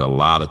think a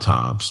lot of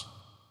times,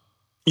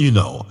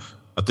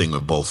 I think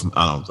we're both,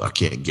 I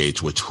can't gauge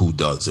who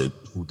does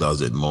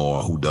it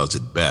more, who does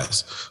it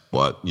best.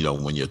 But,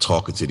 when you're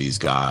talking to these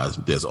guys,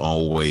 there's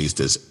always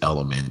this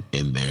element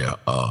in there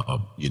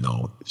of,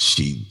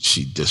 she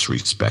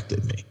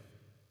disrespected me.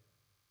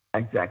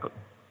 Exactly.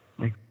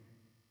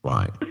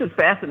 Right. This is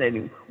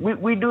fascinating.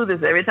 We do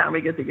this every time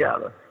we get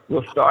together.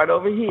 We'll start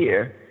over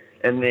here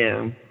and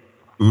then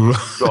go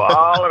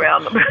all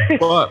around the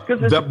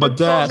because there's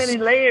so many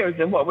layers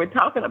in what we're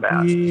talking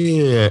about.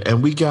 Yeah,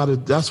 and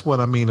that's what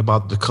I mean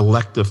about the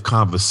collective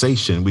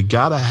conversation. We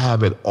got to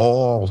have it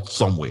all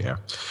somewhere.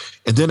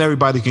 And then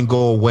everybody can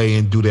go away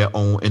and do their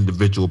own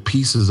individual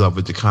pieces of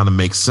it to kind of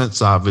make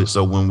sense of it.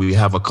 So when we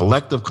have a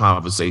collective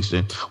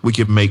conversation, we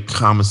can make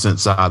common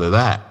sense out of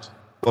that.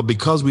 But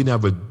because we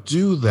never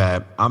do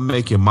that, I'm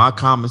making my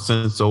common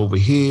sense over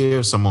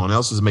here. Someone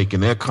else is making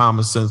their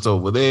common sense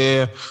over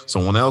there.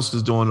 Someone else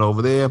is doing it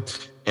over there.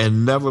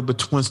 And never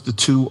between the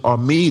two are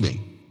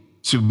meeting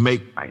to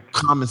make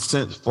common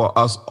sense for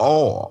us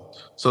all,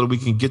 so that we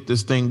can get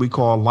this thing we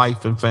call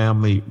life and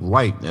family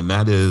right. And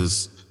that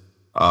is,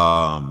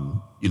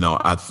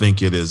 I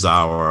think it is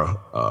our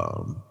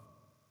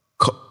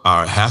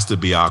has to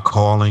be our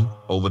calling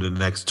over the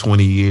next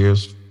 20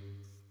 years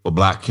for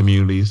Black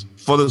communities,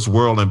 for this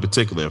world in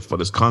particular, for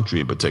this country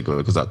in particular,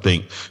 because I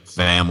think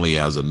family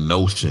as a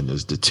notion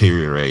is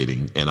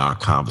deteriorating in our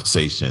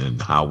conversation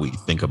and how we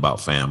think about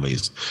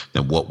families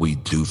and what we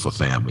do for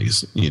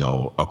families,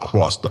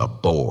 across the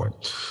board.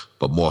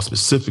 But more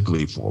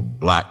specifically for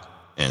Black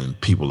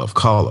and people of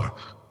color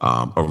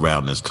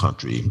around this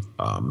country,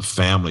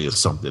 family is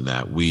something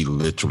that we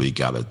literally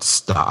got to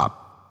stop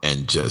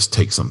and just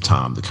take some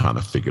time to kind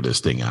of figure this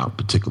thing out,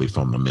 particularly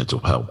from the mental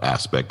health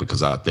aspect,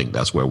 because I think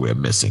that's where we're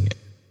missing it.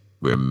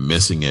 We're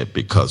missing it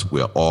because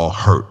we're all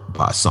hurt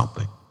by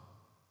something.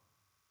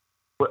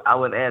 I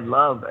would add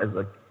love as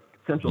a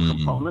central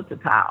component to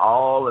tie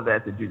all of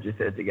that you just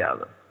said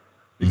together.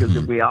 Because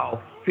if we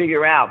all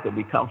figure out that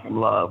we come from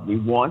love, we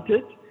want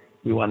it,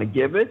 we want to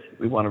give it,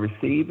 we want to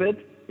receive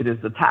it. It is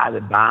the tie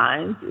that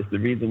binds. It's the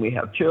reason we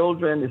have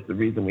children. It's the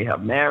reason we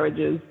have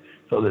marriages.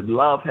 So that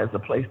love has a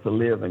place to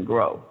live and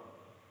grow.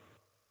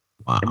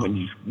 Wow. And when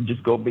you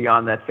just go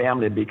beyond that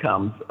family, it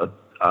becomes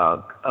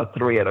a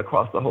thread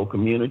across the whole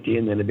community,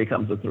 and then it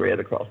becomes a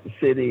thread across the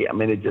city. I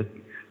mean,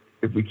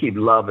 if we keep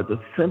love at the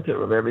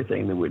center of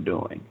everything that we're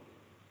doing.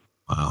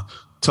 Wow.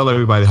 Tell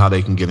everybody how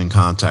they can get in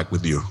contact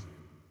with you.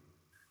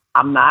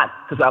 I'm not,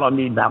 because I don't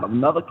need not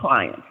another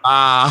client.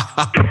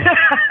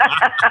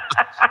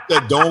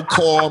 Don't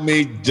call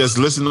me. Just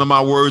listen to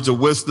my words of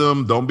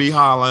wisdom. Don't be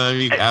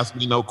hollering. Ask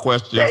me no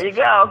questions. There you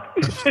go.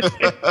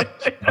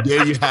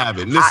 There you have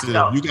it. Listen,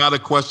 if you got a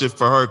question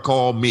for her,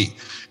 call me.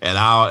 And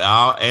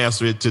I'll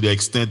answer it to the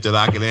extent that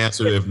I can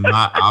answer it. If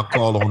not, I'll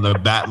call on the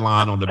back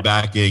line on the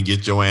back end,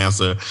 get your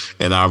answer,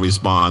 and I'll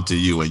respond to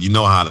you. And you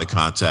know how to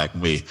contact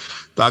me.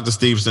 Dr.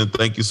 Stevenson,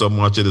 thank you so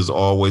much. It is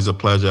always a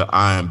pleasure.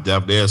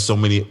 There's so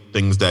many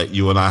things that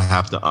you and I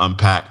have to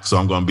unpack. So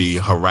I'm going to be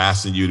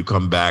harassing you to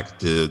come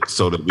back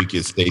so that we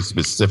can stay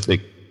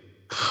specific.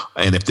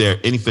 And if there's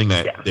anything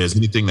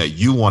that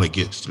you want to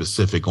get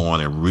specific on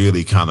and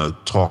really kind of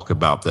talk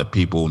about that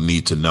people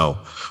need to know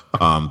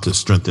to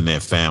strengthen their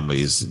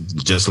families,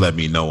 just let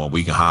me know and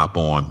we can hop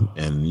on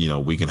and,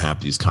 we can have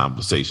these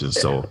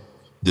conversations. So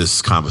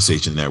this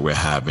conversation that we're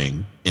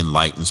having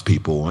enlightens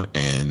people.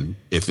 And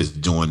if it's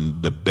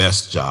doing the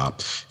best job,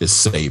 it's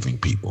saving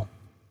people.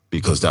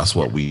 Because that's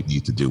what we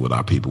need to do with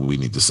our people. We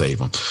need to save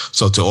them.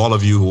 So to all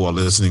of you who are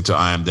listening to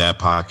I Am Dad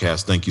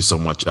podcast, thank you so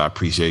much. I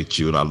appreciate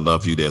you and I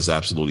love you. There's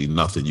absolutely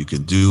nothing you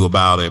can do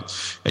about it.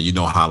 And you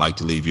know how I like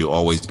to leave you.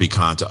 Always be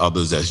kind to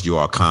others as you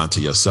are kind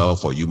to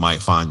yourself, or you might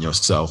find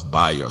yourself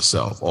by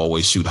yourself.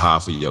 Always shoot high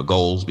for your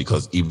goals,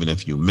 because even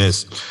if you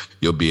miss,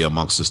 you'll be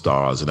amongst the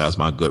stars. And as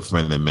my good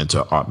friend and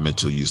mentor, Art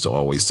Mitchell, used to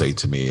always say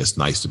to me, it's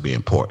nice to be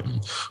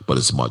important, but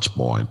it's much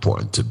more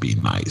important to be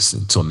nice.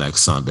 Until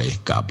next Sunday,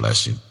 God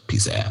bless you.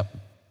 Peace out.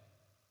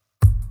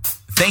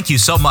 Thank you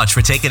so much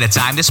for taking the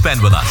time to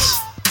spend with us.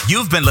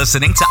 You've been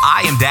listening to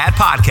I Am Dad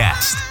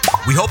podcast.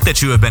 We hope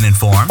that you have been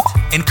informed,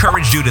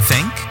 encouraged you to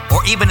think,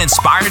 or even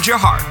inspired your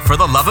heart for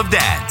the love of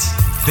dads.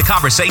 The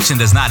conversation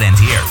does not end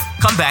here.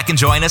 Come back and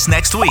join us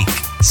next week.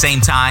 Same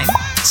time,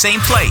 same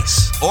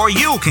place. Or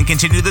you can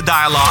continue the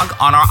dialogue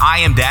on our I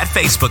Am Dad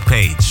Facebook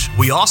page.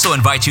 We also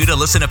invite you to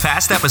listen to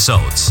past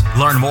episodes,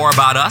 learn more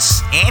about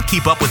us, and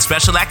keep up with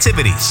special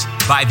activities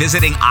by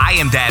visiting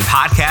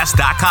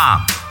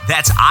IamDadPodcast.com.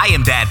 That's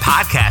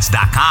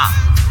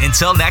IamDadPodcast.com.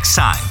 Until next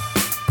time,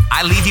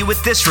 I leave you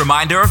with this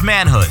reminder of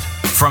manhood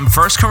from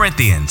 1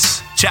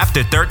 Corinthians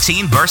chapter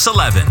 13, verse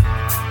 11.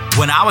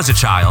 When I was a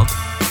child,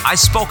 I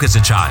spoke as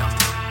a child.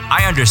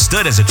 I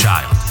understood as a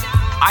child.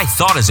 I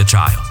thought as a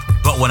child.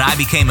 But when I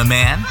became a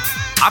man,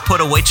 I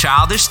put away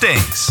childish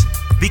things.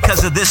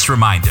 Because of this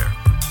reminder,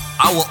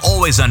 I will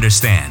always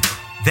understand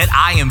that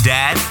I am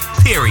Dad,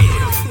 period.